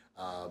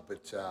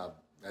but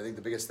I think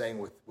the biggest thing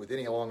with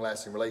any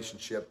long-lasting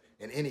relationship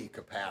in any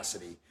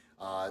capacity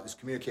is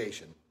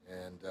communication.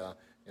 And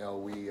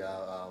we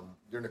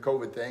during the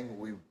COVID thing,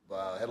 we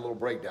had a little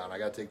breakdown. I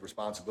got to take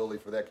responsibility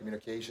for that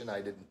communication.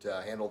 I didn't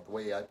handle it the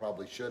way I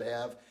probably should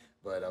have.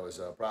 But I was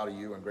proud of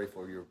you and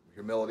grateful for your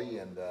humility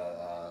and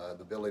the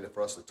ability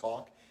for us to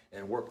talk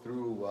and work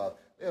through,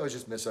 it was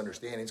just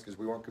misunderstandings because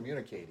we weren't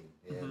communicating.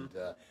 Mm-hmm. And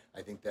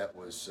I think that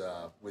was,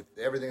 with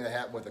everything that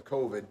happened with the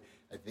COVID,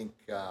 I think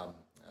that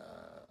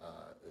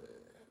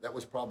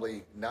was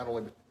probably not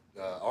only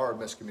our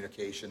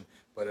miscommunication,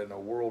 but in a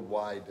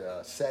worldwide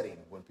setting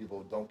when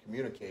people don't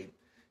communicate.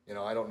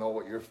 I don't know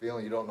what you're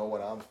feeling, you don't know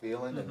what I'm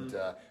feeling, mm-hmm.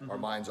 and our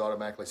minds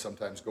automatically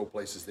sometimes go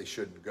places they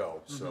shouldn't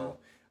go. Mm-hmm. So.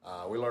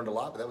 We learned a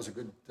lot, but that was a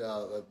good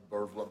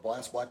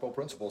last black belt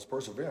principle is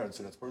perseverance,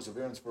 and it's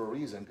perseverance for a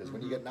reason, because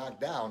when you get knocked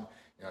down,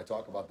 I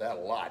talk about that a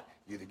lot.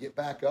 You either get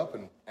back up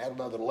and add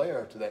another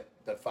layer to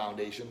that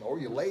foundation, or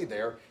you lay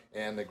there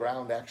and the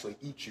ground actually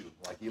eats you.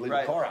 Like you leave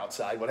a car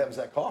outside, what happens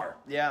to that car?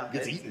 Yeah. It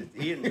gets eaten.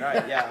 Eaten,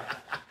 right, yeah.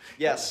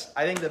 Yes,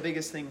 I think the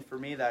biggest thing for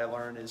me that I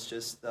learned is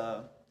just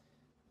the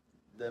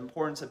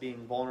importance of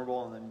being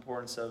vulnerable and the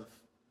importance of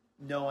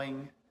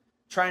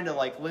trying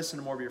to listen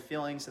to more of your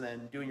feelings and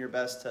then doing your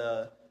best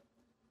to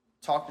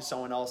talk to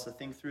someone else, to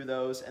think through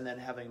those, and then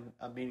having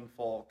a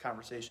meaningful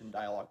conversation,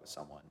 dialogue with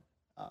someone.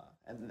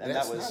 And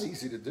that's that was not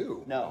easy to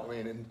do. No.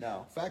 I mean,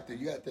 no. The fact that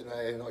you got that,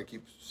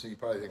 you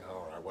probably think,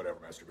 all right, whatever,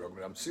 Master Grogan,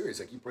 but I'm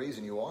serious. I keep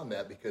praising you on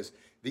that because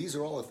these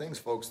are all the things,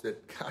 folks,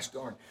 that, gosh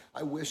darn,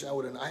 I wish I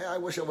would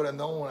have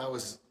known when I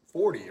was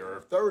 40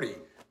 or 30.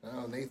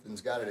 Nathan's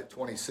got it at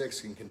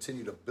 26, can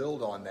continue to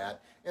build on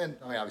that. And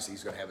obviously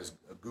he's going to have his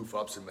goof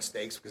ups and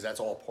mistakes because that's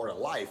all part of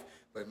life.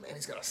 But man,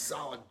 he's got a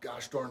solid,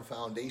 gosh darn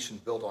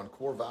foundation built on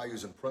core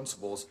values and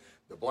principles,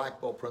 the black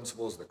belt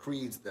principles, the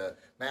creeds, the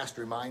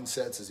mastery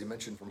mindsets, as he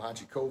mentioned from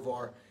Haji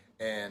Kovar.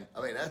 And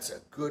that's a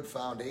good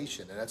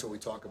foundation. And that's what we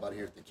talk about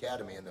here at the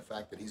Academy, and the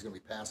fact that he's going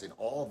to be passing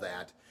all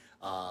that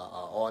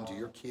on to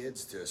your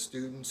kids, to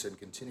students, and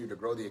continue to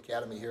grow the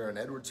Academy here in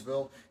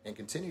Edwardsville and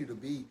continue to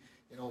be,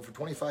 for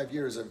 25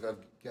 years, I've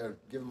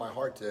given my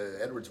heart to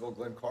Edwardsville,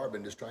 Glen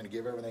Carbon, just trying to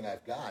give everything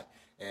I've got,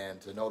 and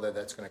to know that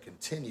that's going to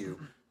continue.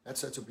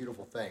 That's a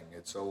beautiful thing.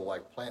 It's so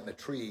like planting a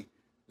tree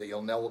that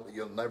you'll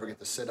never get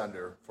to sit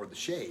under for the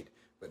shade,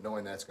 but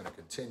knowing that's going to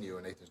continue,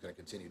 and Nathan's going to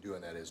continue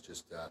doing that, is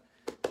just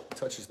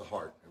touches the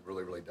heart. It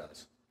really, really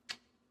does.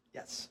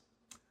 Yes.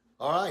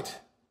 All right.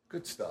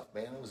 Good stuff,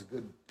 man. It was a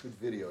good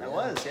video. It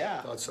was, yeah.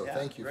 I thought so. Yeah,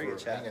 thank you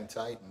for hanging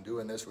tight and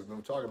doing this. We've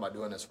been talking about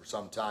doing this for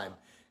some time,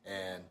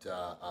 and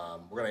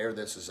we're going to air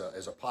this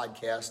as a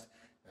podcast.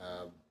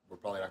 We're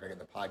probably not going to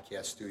get in the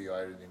podcast studio.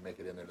 I didn't even make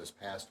it in there this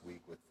past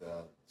week with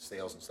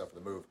sales and stuff for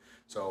the move.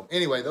 So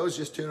anyway, those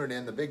just tuning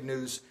in, the big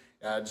news,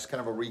 just kind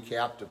of a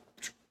recap to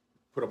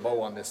put a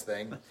bow on this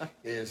thing,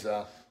 is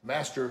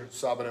Master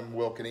Sabanim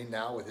Wilkening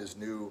now with his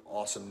new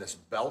awesomeness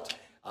belt.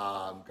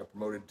 Got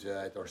promoted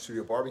at our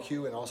studio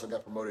barbecue, and also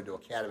got promoted to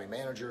Academy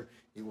Manager.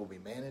 He will be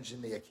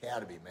managing the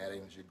Academy,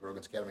 managing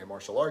Grogan's Academy of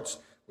Martial Arts,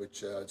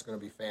 which it's going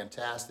to be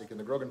fantastic. And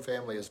the Grogan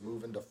family is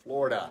moving to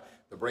Florida,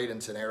 the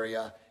Bradenton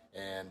area,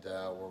 and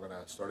we're going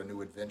to start a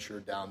new adventure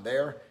down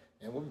there.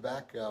 And we'll be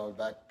back,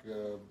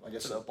 I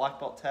guess. For the black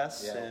belt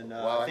test, yeah, and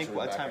well, I think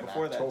what time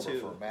before that, too.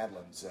 For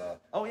Madeline's.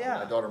 Oh, yeah.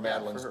 My daughter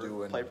Madeline's for her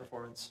doing. play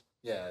performance.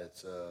 Yeah,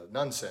 it's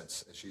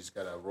Nonsense. She's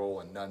got a role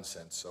in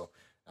Nonsense. So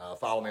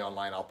follow me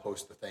online. I'll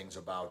post the things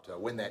about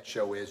when that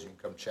show is. You can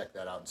come check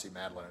that out and see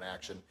Madeline in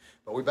action.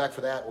 But we're back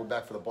for that. We're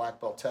back for the black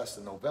belt test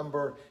in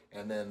November,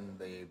 and then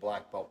the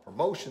black belt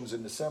promotions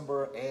in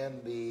December,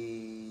 and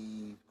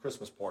the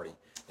Christmas party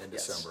in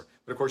December.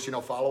 But of course,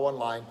 follow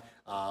online.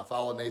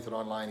 Follow Nathan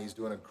online. He's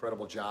doing an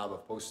incredible job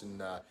of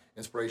posting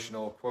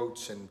inspirational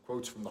quotes and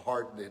quotes from the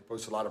heart. They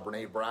post a lot of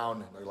Brene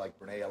Brown. I like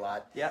Brene a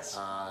lot. Yes.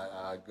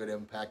 Good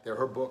impact there.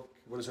 Her book,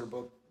 what is her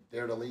book?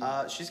 Dare to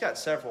Lead? She's got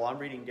several. I'm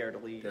reading Dare to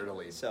Lead. Dare to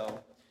Lead.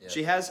 So yeah.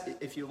 She has,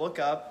 if you look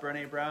up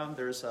Brene Brown,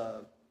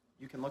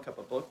 you can look up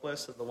a book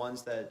list of the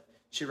ones that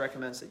she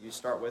recommends that you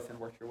start with and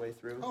work your way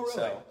through. Oh, really?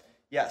 So,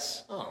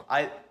 Yes. Oh.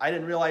 I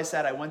didn't realize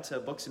that. I went to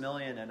Books A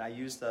Million and I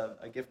used a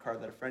gift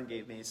card that a friend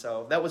gave me.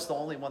 So that was the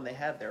only one they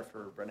had there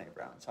for Brene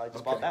Brown. So I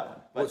just bought that one.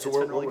 But so it's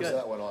been really where was good.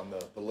 that one on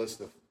the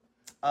list of?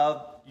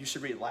 You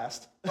should read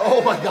last.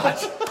 Oh my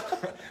gosh!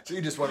 So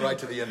you just went right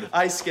to the end.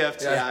 I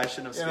skipped. Yeah, I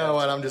shouldn't have skipped. You know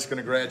what? I'm just going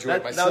to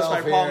graduate myself. That was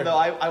my here. problem, though.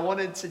 I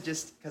wanted to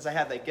just, because I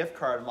had that gift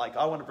card, I'm like,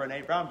 I want a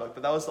Brene Brown book,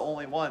 but that was the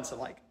only one. So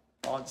I'm like,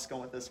 oh, I'm just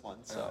going with this one.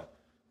 So,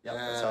 yeah,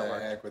 that's how it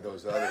worked. Heck with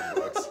those other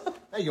books.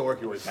 Now you can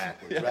work your way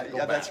backwards, right? Go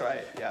Yeah, back. that's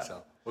right. Yeah.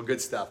 So, well,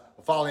 good stuff.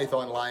 Well, follow Nathan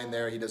online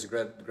there. He does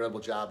a incredible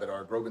job at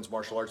our Grogan's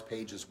Martial Arts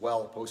page as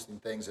well, posting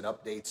things and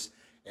updates.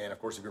 And of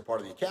course, if you're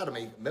part of the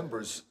Academy,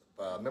 members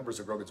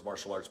of Grogan's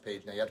Martial Arts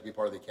page. Now, you have to be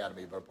part of the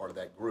Academy, but part of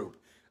that group.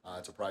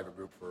 It's a private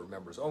group for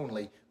members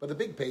only. But the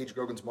big page,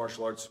 Grogan's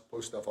Martial Arts,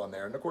 post stuff on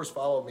there. And of course,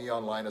 follow me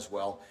online as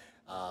well,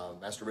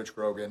 Master Rich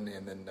Grogan,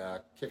 and then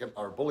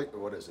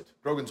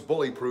Grogan's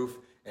Bully Proof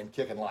and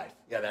Kicking Life.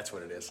 Yeah, that's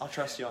what it is. I'll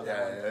trust you on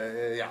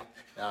that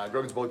one.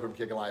 Grogan's Bully Proof and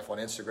Kicking Life on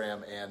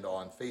Instagram and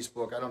on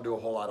Facebook. I don't do a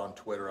whole lot on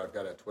Twitter. I've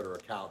got a Twitter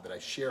account that I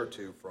share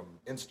to from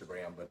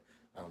Instagram, but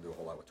I don't do a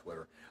whole lot with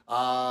Twitter.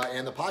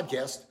 And the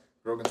podcast,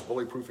 Grogan's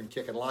Bully Proof and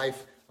Kicking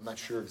Life. I'm not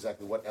sure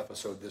exactly what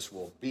episode this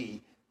will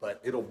be, but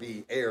it'll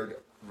be aired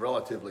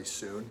relatively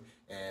soon,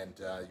 and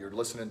you're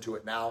listening to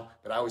it now.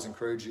 But I always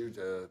encourage you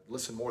to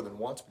listen more than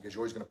once, because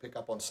you're always going to pick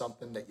up on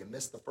something that you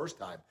missed the first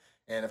time.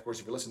 And of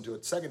course, if you listen to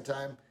it the second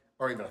time,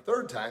 or even a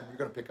third time, you're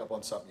going to pick up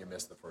on something you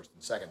missed the first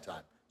and second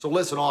time. So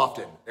listen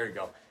often. There you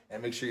go.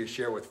 And make sure you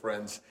share with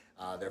friends.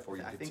 Therefore,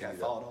 you continue. I think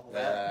I followed all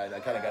that. I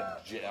kind of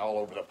got all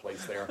over the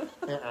place there.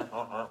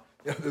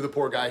 The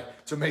poor guy.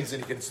 It's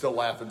amazing he can still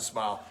laugh and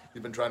smile.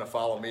 He's been trying to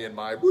follow me and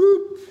my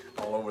whoop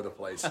all over the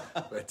place.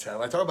 But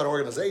I talk about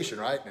organization,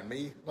 right? And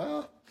me,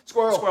 well,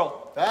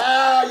 squirrel.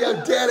 Ah, you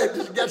did it.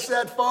 Did you catch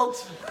that,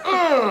 folks?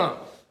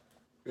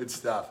 Good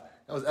stuff.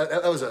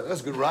 That was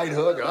a good right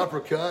hook, an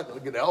uppercut, a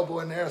good elbow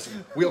in there,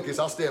 some wheel kicks.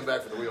 I'll stand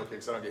back for the wheel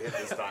kicks so I don't get hit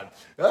this time.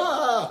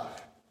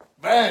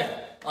 Bang!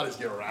 I'll just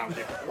get around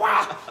here.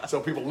 Wow! So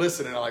people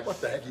listening are like,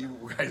 what the heck are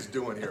you guys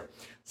doing here?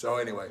 So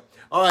anyway,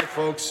 all right,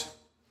 folks.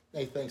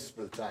 Hey, thanks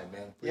for the time,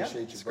 man.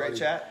 Appreciate you, it's buddy. great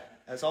chat,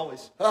 as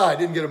always. I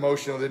didn't get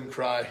emotional, didn't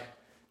cry.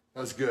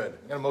 That was good.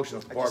 I got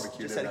emotional at the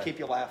barbecue. Just had to keep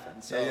you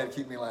laughing. So. Yeah, you got to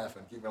keep me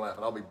laughing.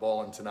 I'll be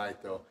balling tonight,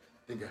 though.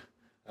 I think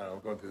I'm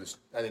going through this.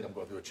 I think I'm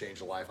going through a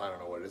change of life. I don't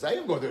know what it is. I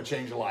am going through a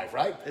change of life,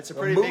 right? It's a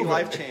pretty big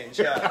life change,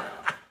 yeah.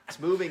 It's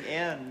moving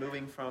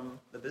from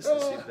the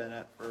business you've been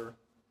at for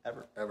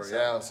ever. So.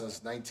 Yeah,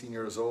 since 19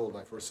 years old.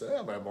 When I first said,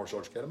 I'm at Martial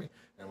Arts Academy.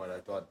 And when I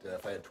thought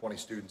if I had 20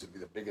 students, it'd be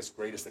the biggest,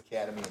 greatest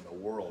academy in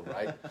the world,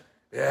 right?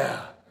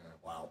 Yeah.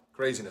 Wow.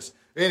 Craziness.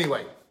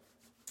 Anyway,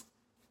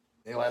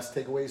 any last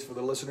takeaways for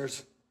the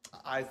listeners?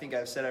 I think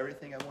I've said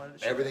everything I wanted to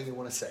share. Everything you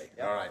want to say.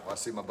 Yep. All right. Well, I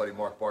see my buddy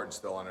Mark Barton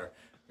still on there.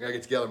 We got to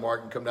get together,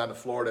 Mark, and come down to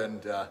Florida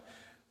and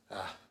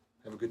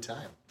have a good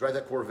time. Drive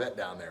that Corvette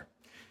down there.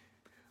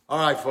 All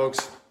right,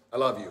 folks. I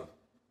love you.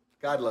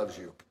 God loves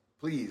you.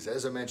 Please,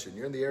 as I mentioned,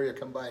 you're in the area,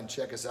 come by and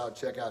check us out.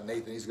 Check out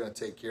Nathan. He's going to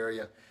take care of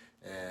you.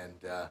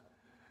 And I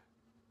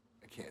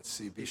can't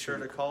see. Be sure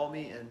to call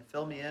me and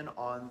fill me in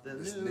on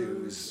this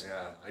news.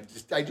 Yeah,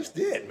 I just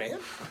did, man.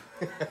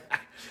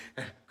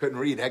 Couldn't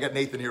read. I got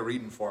Nathan here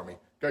reading for me.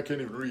 I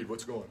can't even read.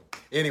 What's going on?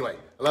 Anyway,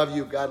 I love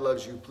you. God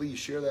loves you. Please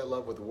share that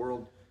love with the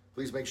world.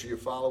 Please make sure you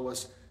follow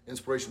us.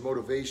 Inspiration,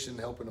 motivation,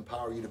 helping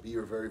empower you to be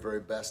your very, very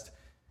best.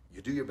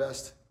 You do your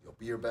best, you'll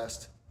be your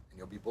best, and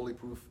you'll be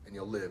bully-proof, and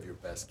you'll live your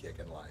best kick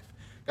in life.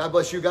 God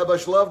bless you. God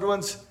bless your loved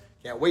ones.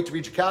 Can't wait to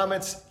read your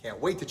comments. Can't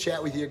wait to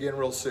chat with you again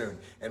real soon.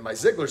 And my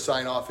Ziegler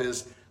sign-off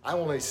is, I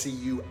won't only see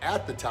you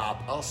at the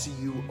top, I'll see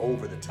you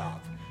over the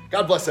top.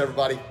 God bless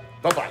everybody.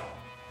 Bye-bye.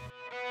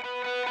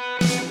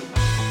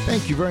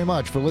 Thank you very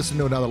much for listening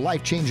to another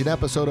life-changing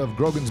episode of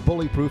Grogan's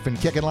Bully Proof and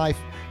Kicking Life.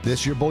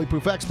 This is your Bully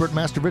Proof expert,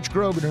 Master Rich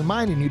Grogan,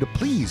 reminding you to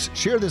please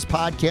share this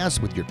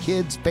podcast with your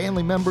kids,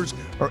 family members,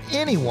 or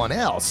anyone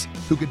else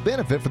who could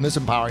benefit from this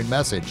empowering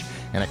message.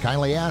 And I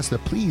kindly ask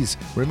that please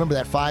remember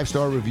that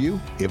 5-star review,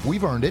 if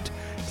we've earned it,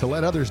 to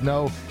let others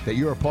know that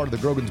you're a part of the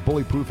Grogan's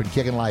Bully Proof and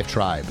Kicking Life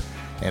tribe.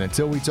 And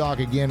until we talk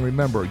again,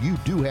 remember, you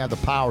do have the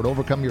power to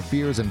overcome your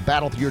fears and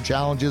battle through your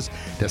challenges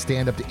to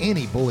stand up to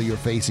any bully you're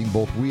facing,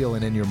 both real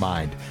and in your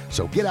mind.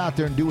 So get out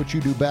there and do what you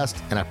do best,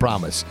 and I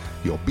promise,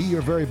 you'll be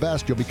your very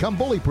best, you'll become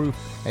bully-proof,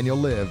 and you'll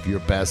live your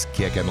best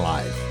kick in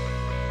life.